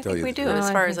do. No, I think we do.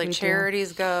 As far as like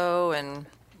charities go, and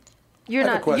You're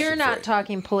not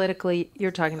talking politically.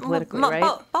 You're talking politically,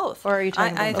 right? Both. Or are you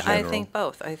talking about I think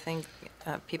both. I think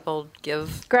people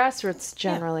give grassroots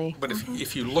generally. But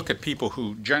if you look at people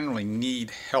who generally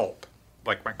need help,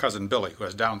 like my cousin Billy, who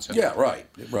has Down syndrome. Yeah,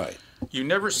 right. You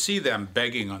never see them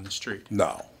begging on the street.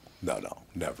 No,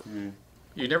 never.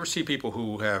 You never see people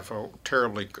who have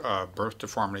terribly birth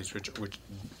deformities, which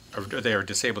they are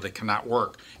disabled, they cannot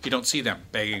work. You don't see them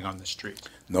begging on the street.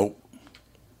 Nope.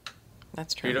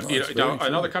 That's true.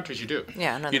 In other countries, you do.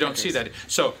 Yeah, in other you don't see that.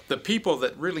 So the people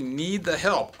that really need the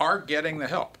help are getting the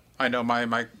help. I know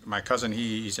my cousin,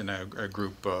 he's in a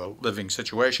group living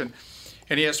situation,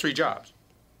 and he has 3 jobs.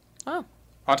 Oh.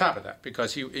 On top of that,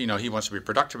 because he wants to be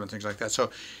productive and things like that.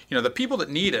 So, the people that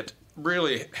need it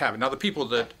really have it. Now, the people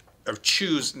that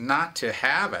choose not to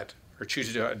have it or choose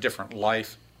to do a different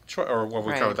life choice, or what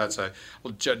we call that's a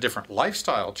different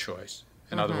lifestyle choice.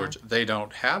 In other words, they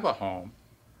don't have a home,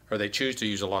 or they choose to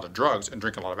use a lot of drugs and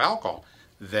drink a lot of alcohol,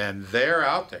 then they're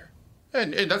out there.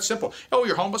 And that's simple. Oh,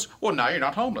 you're homeless? Well, now you're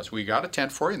not homeless. We got a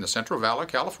tent for you in the Central Valley,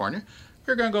 California.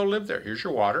 You're going to go live there. Here's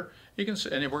your water. You can,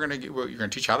 and you're going to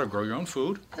teach how to grow your own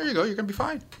food. There you go. You're going to be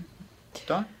fine.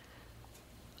 Done.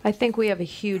 I think we have a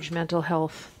huge mental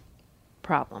health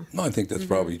problem. No, I think that's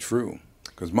probably true.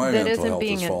 Because my mental health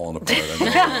is falling apart.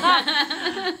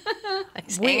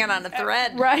 He's hanging on a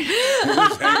thread. Right.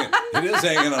 It is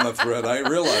hanging on a thread. I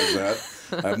realize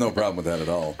that. I have no problem with that at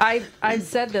all. I've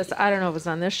said this. I don't know if it's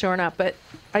on this show or not, but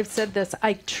I've said this.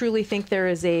 I truly think there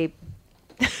is a...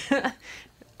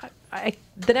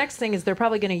 the next thing is they're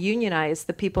probably going to unionize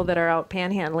the people that are out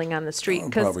panhandling on the street,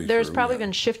 because there's probably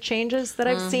been shift changes that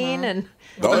I've seen, and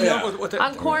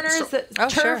on corners,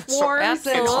 turf wars,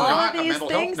 and all of these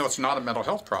things. No, it's not a mental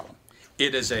health problem.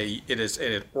 There's a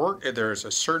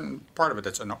certain part of it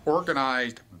that's an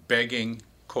organized begging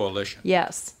coalition.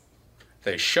 Yes.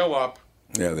 They show up.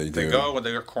 Yeah, they do. They go in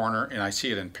their corner, and I see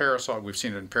it in Paris. We've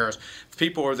seen it in Paris.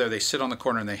 People are there. They sit on the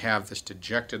corner, and they have this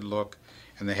dejected look.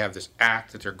 And they have this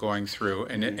act that they're going through,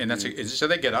 and so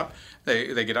they get up.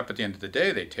 They get up at the end of the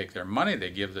day. They take their money.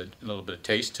 They give a little bit of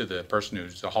taste to the person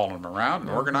who's hauling them around and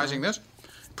organizing this.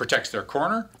 Protects their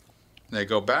corner. And they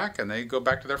go back to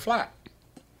their flat.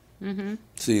 Mm-hmm.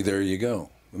 See, there you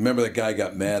go. Remember that guy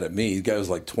got mad at me. The guy was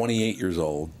like 28 years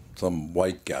old, some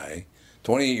white guy,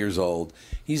 28 years old.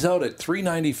 He's out at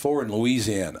 394 in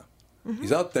Louisiana. Mm-hmm.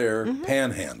 He's out there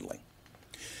panhandling.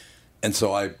 And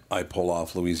so I pull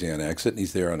off Louisiana exit, and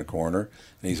he's there on the corner,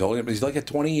 and he's holding it. He's like a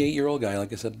 28-year-old guy,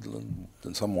 like I said,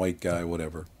 some white guy,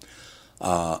 whatever.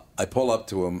 I pull up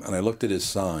to him, and I looked at his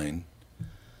sign,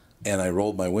 and I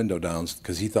rolled my window down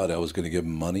because he thought I was going to give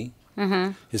him money.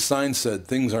 Mm-hmm. His sign said,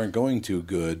 "Things aren't going too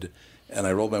good," and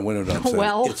I rolled my window down and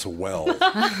said, "It's well,"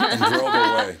 and drove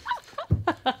away.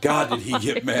 God, did he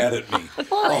get mad at me?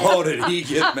 Oh, did he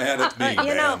get mad at me, man?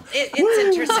 You know, it's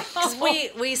interesting, 'cause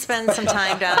we spend some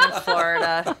time down in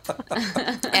Florida,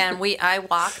 and I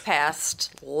walk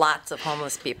past lots of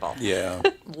homeless people. Yeah.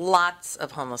 Lots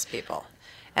of homeless people.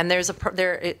 And they're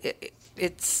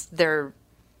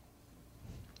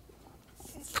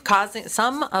causing,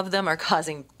 some of them are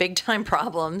causing big time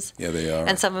problems. Yeah, they are.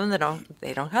 And some of them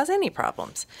they don't cause any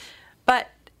problems. But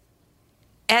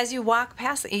as you walk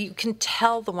past, you can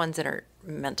tell the ones that are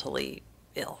mentally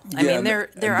ill. I mean, there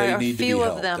are a few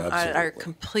of them are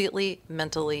completely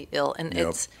mentally ill, and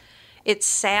it's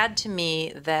sad to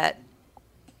me that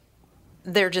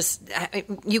they're just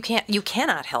you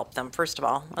cannot help them, first of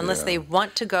all, unless they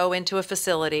want to go into a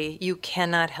facility. You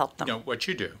cannot help them. No, what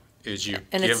you do is you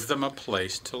give them a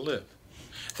place to live.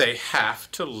 They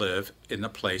have to live in the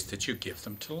place that you give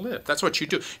them to live. That's what you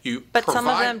do. But some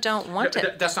of them don't want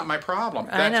it. That's not my problem.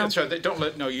 I know. So they don't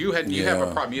let. No, you have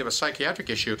a problem. You have a psychiatric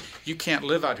issue. You can't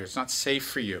live out here. It's not safe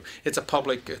for you. It's a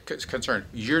public concern.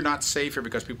 You're not safe here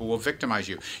because people will victimize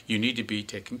you. You need to be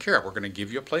taken care of. We're going to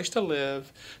give you a place to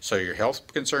live. So your health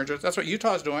concerns. That's what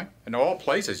Utah's doing. In all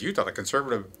places, Utah, the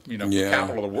conservative,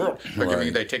 capital of the world,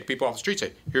 they take people off the street.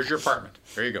 Say, here's your apartment.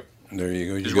 There you go. There you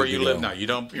go. This is where you live now. You're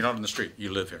not on the street.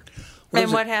 You live here.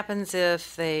 What happens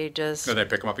if they just? No, they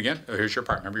pick them up again. Oh, here's your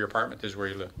apartment. Remember your apartment. This is where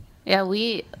you live. Yeah,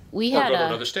 we had go to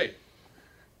another state.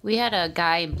 We had a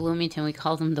guy in Bloomington. We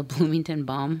called him the Bloomington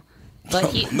Bum.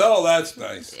 But no, that's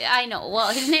nice. I know. Well,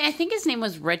 I think his name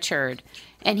was Richard,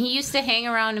 and he used to hang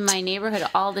around in my neighborhood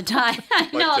all the time.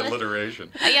 Like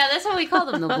alliteration. Yeah, that's how we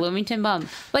called him, the Bloomington Bum.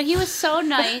 But he was so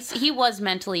nice. He was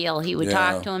mentally ill. He would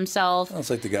talk to himself. That's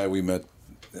like the guy we met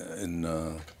in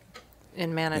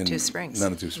Manitou Springs.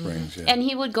 Manitou Springs, yeah. And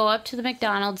he would go up to the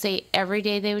McDonald's. Every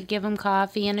day they would give him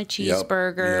coffee and a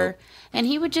cheeseburger. Yep. And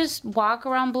he would just walk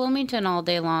around Bloomington all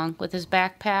day long with his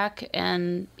backpack.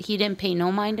 And he didn't pay no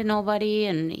mind to nobody.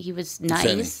 And he was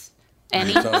nice.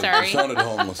 He sounded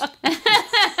homeless. But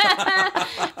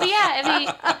yeah, I mean,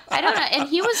 I don't know. And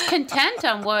he was content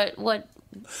on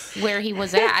where he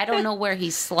was at. I don't know where he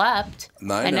slept.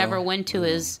 I never went to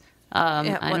his...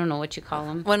 I don't know what you call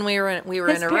him. When we were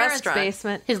in a restaurant,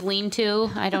 basement, his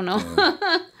lean-to. I don't know.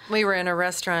 We were in a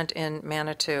restaurant in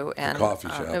Manitou, and coffee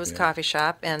shop. It was a coffee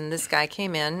shop, and this guy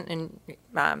came in, and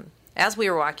as we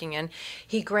were walking in,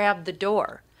 he grabbed the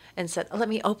door and said, "Let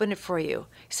me open it for you."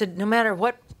 He said, "No matter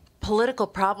what political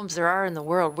problems there are in the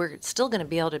world, we're still going to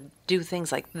be able to do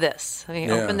things like this." I mean,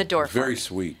 open the door for very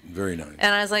sweet, very nice.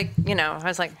 And I was like,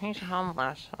 he's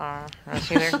homeless. Is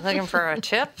he looking for a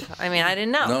tip? I mean, I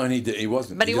didn't know. No, and he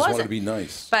wasn't. But he just wanted to be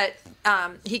nice. But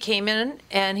he came in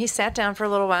and he sat down for a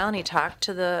little while and he talked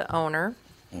to the owner.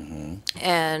 Mm-hmm.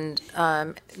 And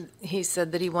he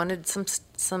said that he wanted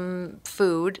some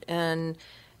food and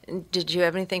did you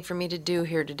have anything for me to do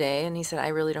here today? And he said, I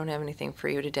really don't have anything for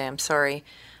you today. I'm sorry.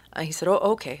 He said, oh,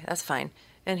 okay, that's fine.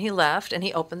 And he left, and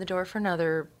he opened the door for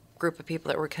another group of people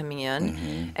that were coming in.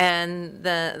 Mm-hmm. And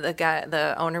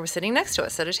the owner was sitting next to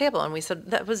us at a table, and we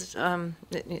said, that was,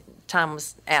 Tom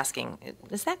was asking,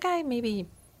 is that guy maybe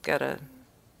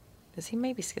is he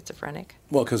maybe schizophrenic?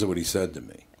 Well, because of what he said to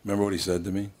me. Remember what he said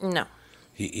to me? No.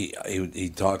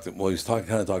 He talked, well, he was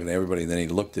kind of talking to everybody, and then he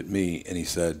looked at me, and he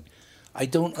said, I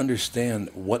don't understand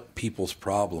what people's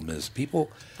problem is.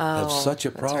 People have such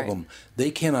a problem. Right.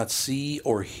 They cannot see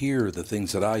or hear the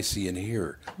things that I see and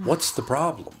hear. What's the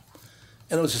problem?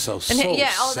 And it was just so sad.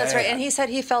 That's right. And he said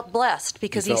he felt blessed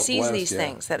because he sees these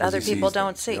things that other people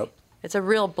don't see. Yep. It's a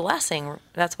real blessing.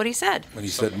 That's what he said. And he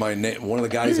said, one of the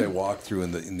guys I walked through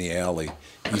in the alley,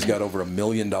 he's got over $1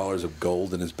 million of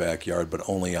gold in his backyard, but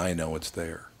only I know it's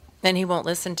there. And he won't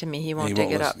listen to me. He won't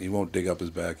dig it up. He won't dig up his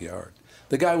backyard.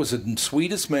 The guy was the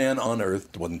sweetest man on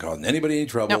earth, wasn't causing anybody any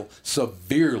trouble,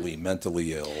 severely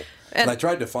mentally ill. And I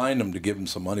tried to find him to give him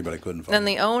some money, but I couldn't find him. And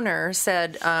the owner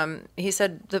said,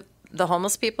 the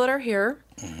homeless people that are here,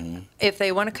 if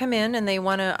they want to come in and they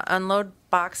want to unload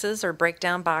boxes or break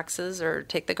down boxes or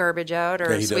take the garbage out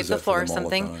or sweep the floor or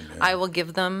something, I will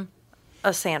give them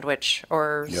a sandwich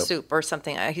or soup or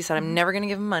something. He said, I'm never going to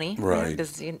give them money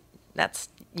because that's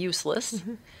useless.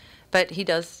 Mm-hmm. But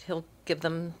he'll give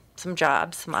them some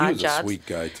jobs, some odd jobs. He was a sweet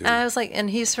guy, too. And I was like, and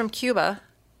he's from Cuba,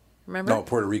 remember? No,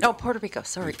 Puerto Rico. Oh, Puerto Rico,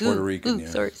 sorry. Puerto Rican, yeah.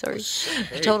 Sorry.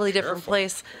 Hey, totally different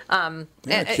place. And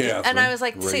I was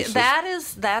like, see,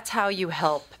 that's how you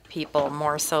help people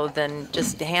more so than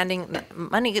just handing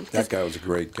money. That guy was a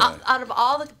great guy. Out of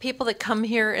all the people that come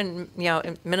here in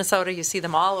Minnesota, you see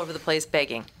them all over the place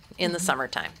begging. In the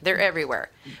summertime. They're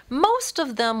everywhere. Most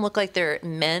of them look like they're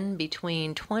men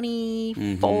between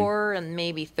 24 and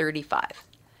maybe 35.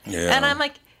 Yeah. And I'm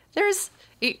like,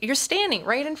 you're standing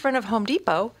right in front of Home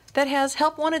Depot that has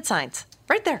help wanted signs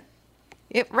right there.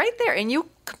 Right there. And you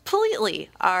completely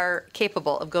are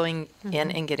capable of going in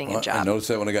and getting a job. I noticed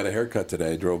that when I got a haircut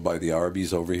today. I drove by the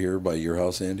Arby's over here by your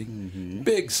house, Andy.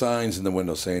 Big signs in the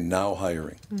window saying, now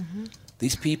hiring.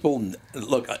 These people,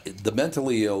 look, the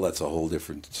mentally ill, that's a whole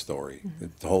different story.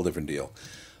 It's a whole different deal.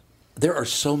 There are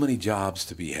so many jobs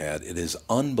to be had. It is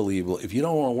unbelievable. If you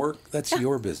don't want to work, that's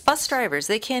your business. Bus drivers,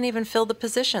 they can't even fill the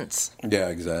positions. Yeah,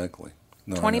 exactly.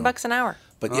 No, $20 an hour.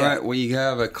 But all right, we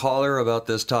have a caller about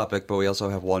this topic, but we also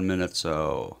have 1 minute,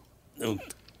 so...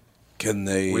 Can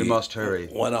they... We must hurry.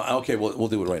 Okay, we'll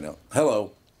do it right now.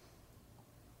 Hello.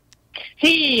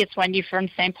 Hey, it's Wendy from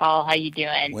St. Paul. How you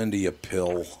doing? Wendy, you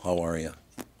pill. How are you?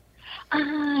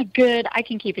 Good. I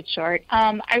can keep it short.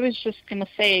 I was just going to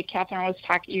say, Catherine was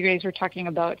talking. You guys were talking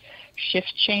about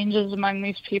shift changes among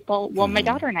these people. Well, my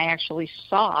daughter and I actually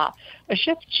saw a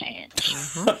shift change,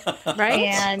 right?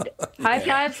 And high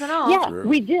fives and all. Yeah,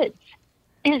 we did.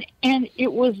 And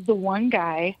it was the one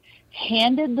guy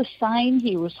handed the sign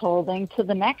he was holding to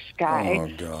the next guy. Oh,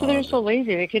 God. So they're so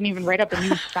lazy they couldn't even write up a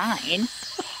new sign.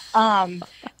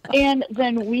 And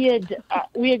then we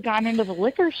had gone into the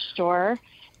liquor store,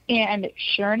 and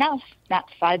sure enough, not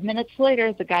 5 minutes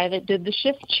later, the guy that did the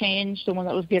shift change, the one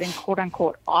that was getting quote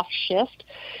unquote off shift,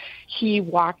 he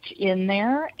walked in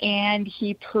there and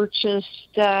he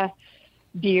purchased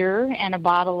beer and a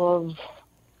bottle of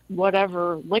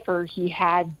whatever liquor he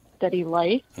had that he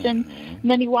liked, and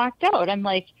then he walked out. I'm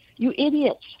like, you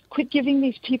idiots, quit giving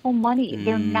these people money.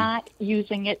 They're not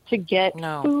using it to get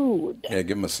food. Yeah,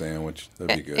 give them a sandwich.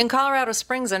 That'd be good. In Colorado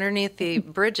Springs, underneath the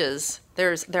bridges,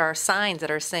 there are signs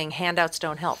that are saying handouts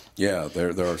don't help. Yeah,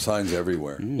 there are signs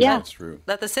everywhere. Yeah. That's true.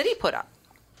 That the city put up.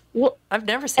 Well, I've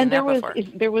never seen that before.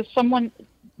 There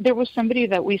was somebody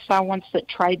that we saw once that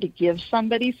tried to give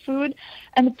somebody food,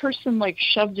 and the person like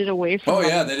shoved it away from them. Oh,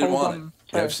 yeah, and they didn't told want them it.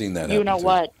 I've seen that happen, You know too.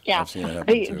 what? Yeah. I've seen that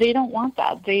happen, too. They don't want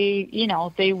that. They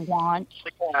want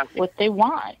what they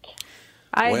want.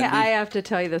 I have to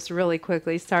tell you this really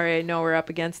quickly. Sorry, I know we're up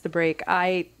against the break.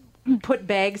 I put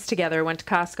bags together, went to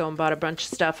Costco and bought a bunch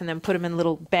of stuff, and then put them in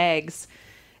little bags,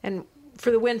 and for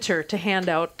the winter to hand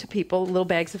out to people, little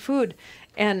bags of food.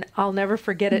 And I'll never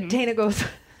forget it. Dana goes,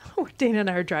 Dana and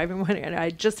I are driving one, and I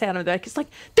just had him there. He's like,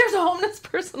 "There's a homeless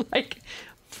person." Like,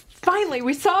 finally,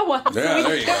 we saw one. Yeah, so we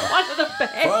there you got go. one of the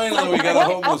bags. Finally, we got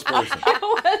a homeless person.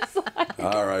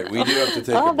 All right, we do have to take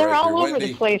a break. They're all here. over Wendy,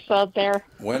 the place out there.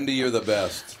 Wendy, you're the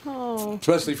best. Oh.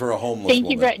 Especially for a homeless Thank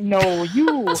you, woman. Brett. No,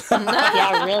 you.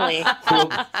 Yeah, really.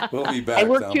 We'll be back. I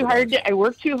work Tom too Bernard hard. I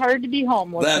work too hard to be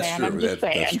homeless, That's man. true. I'm just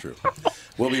saying. That's true.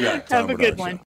 We'll be back. Have Tom a Bernard good one. Show.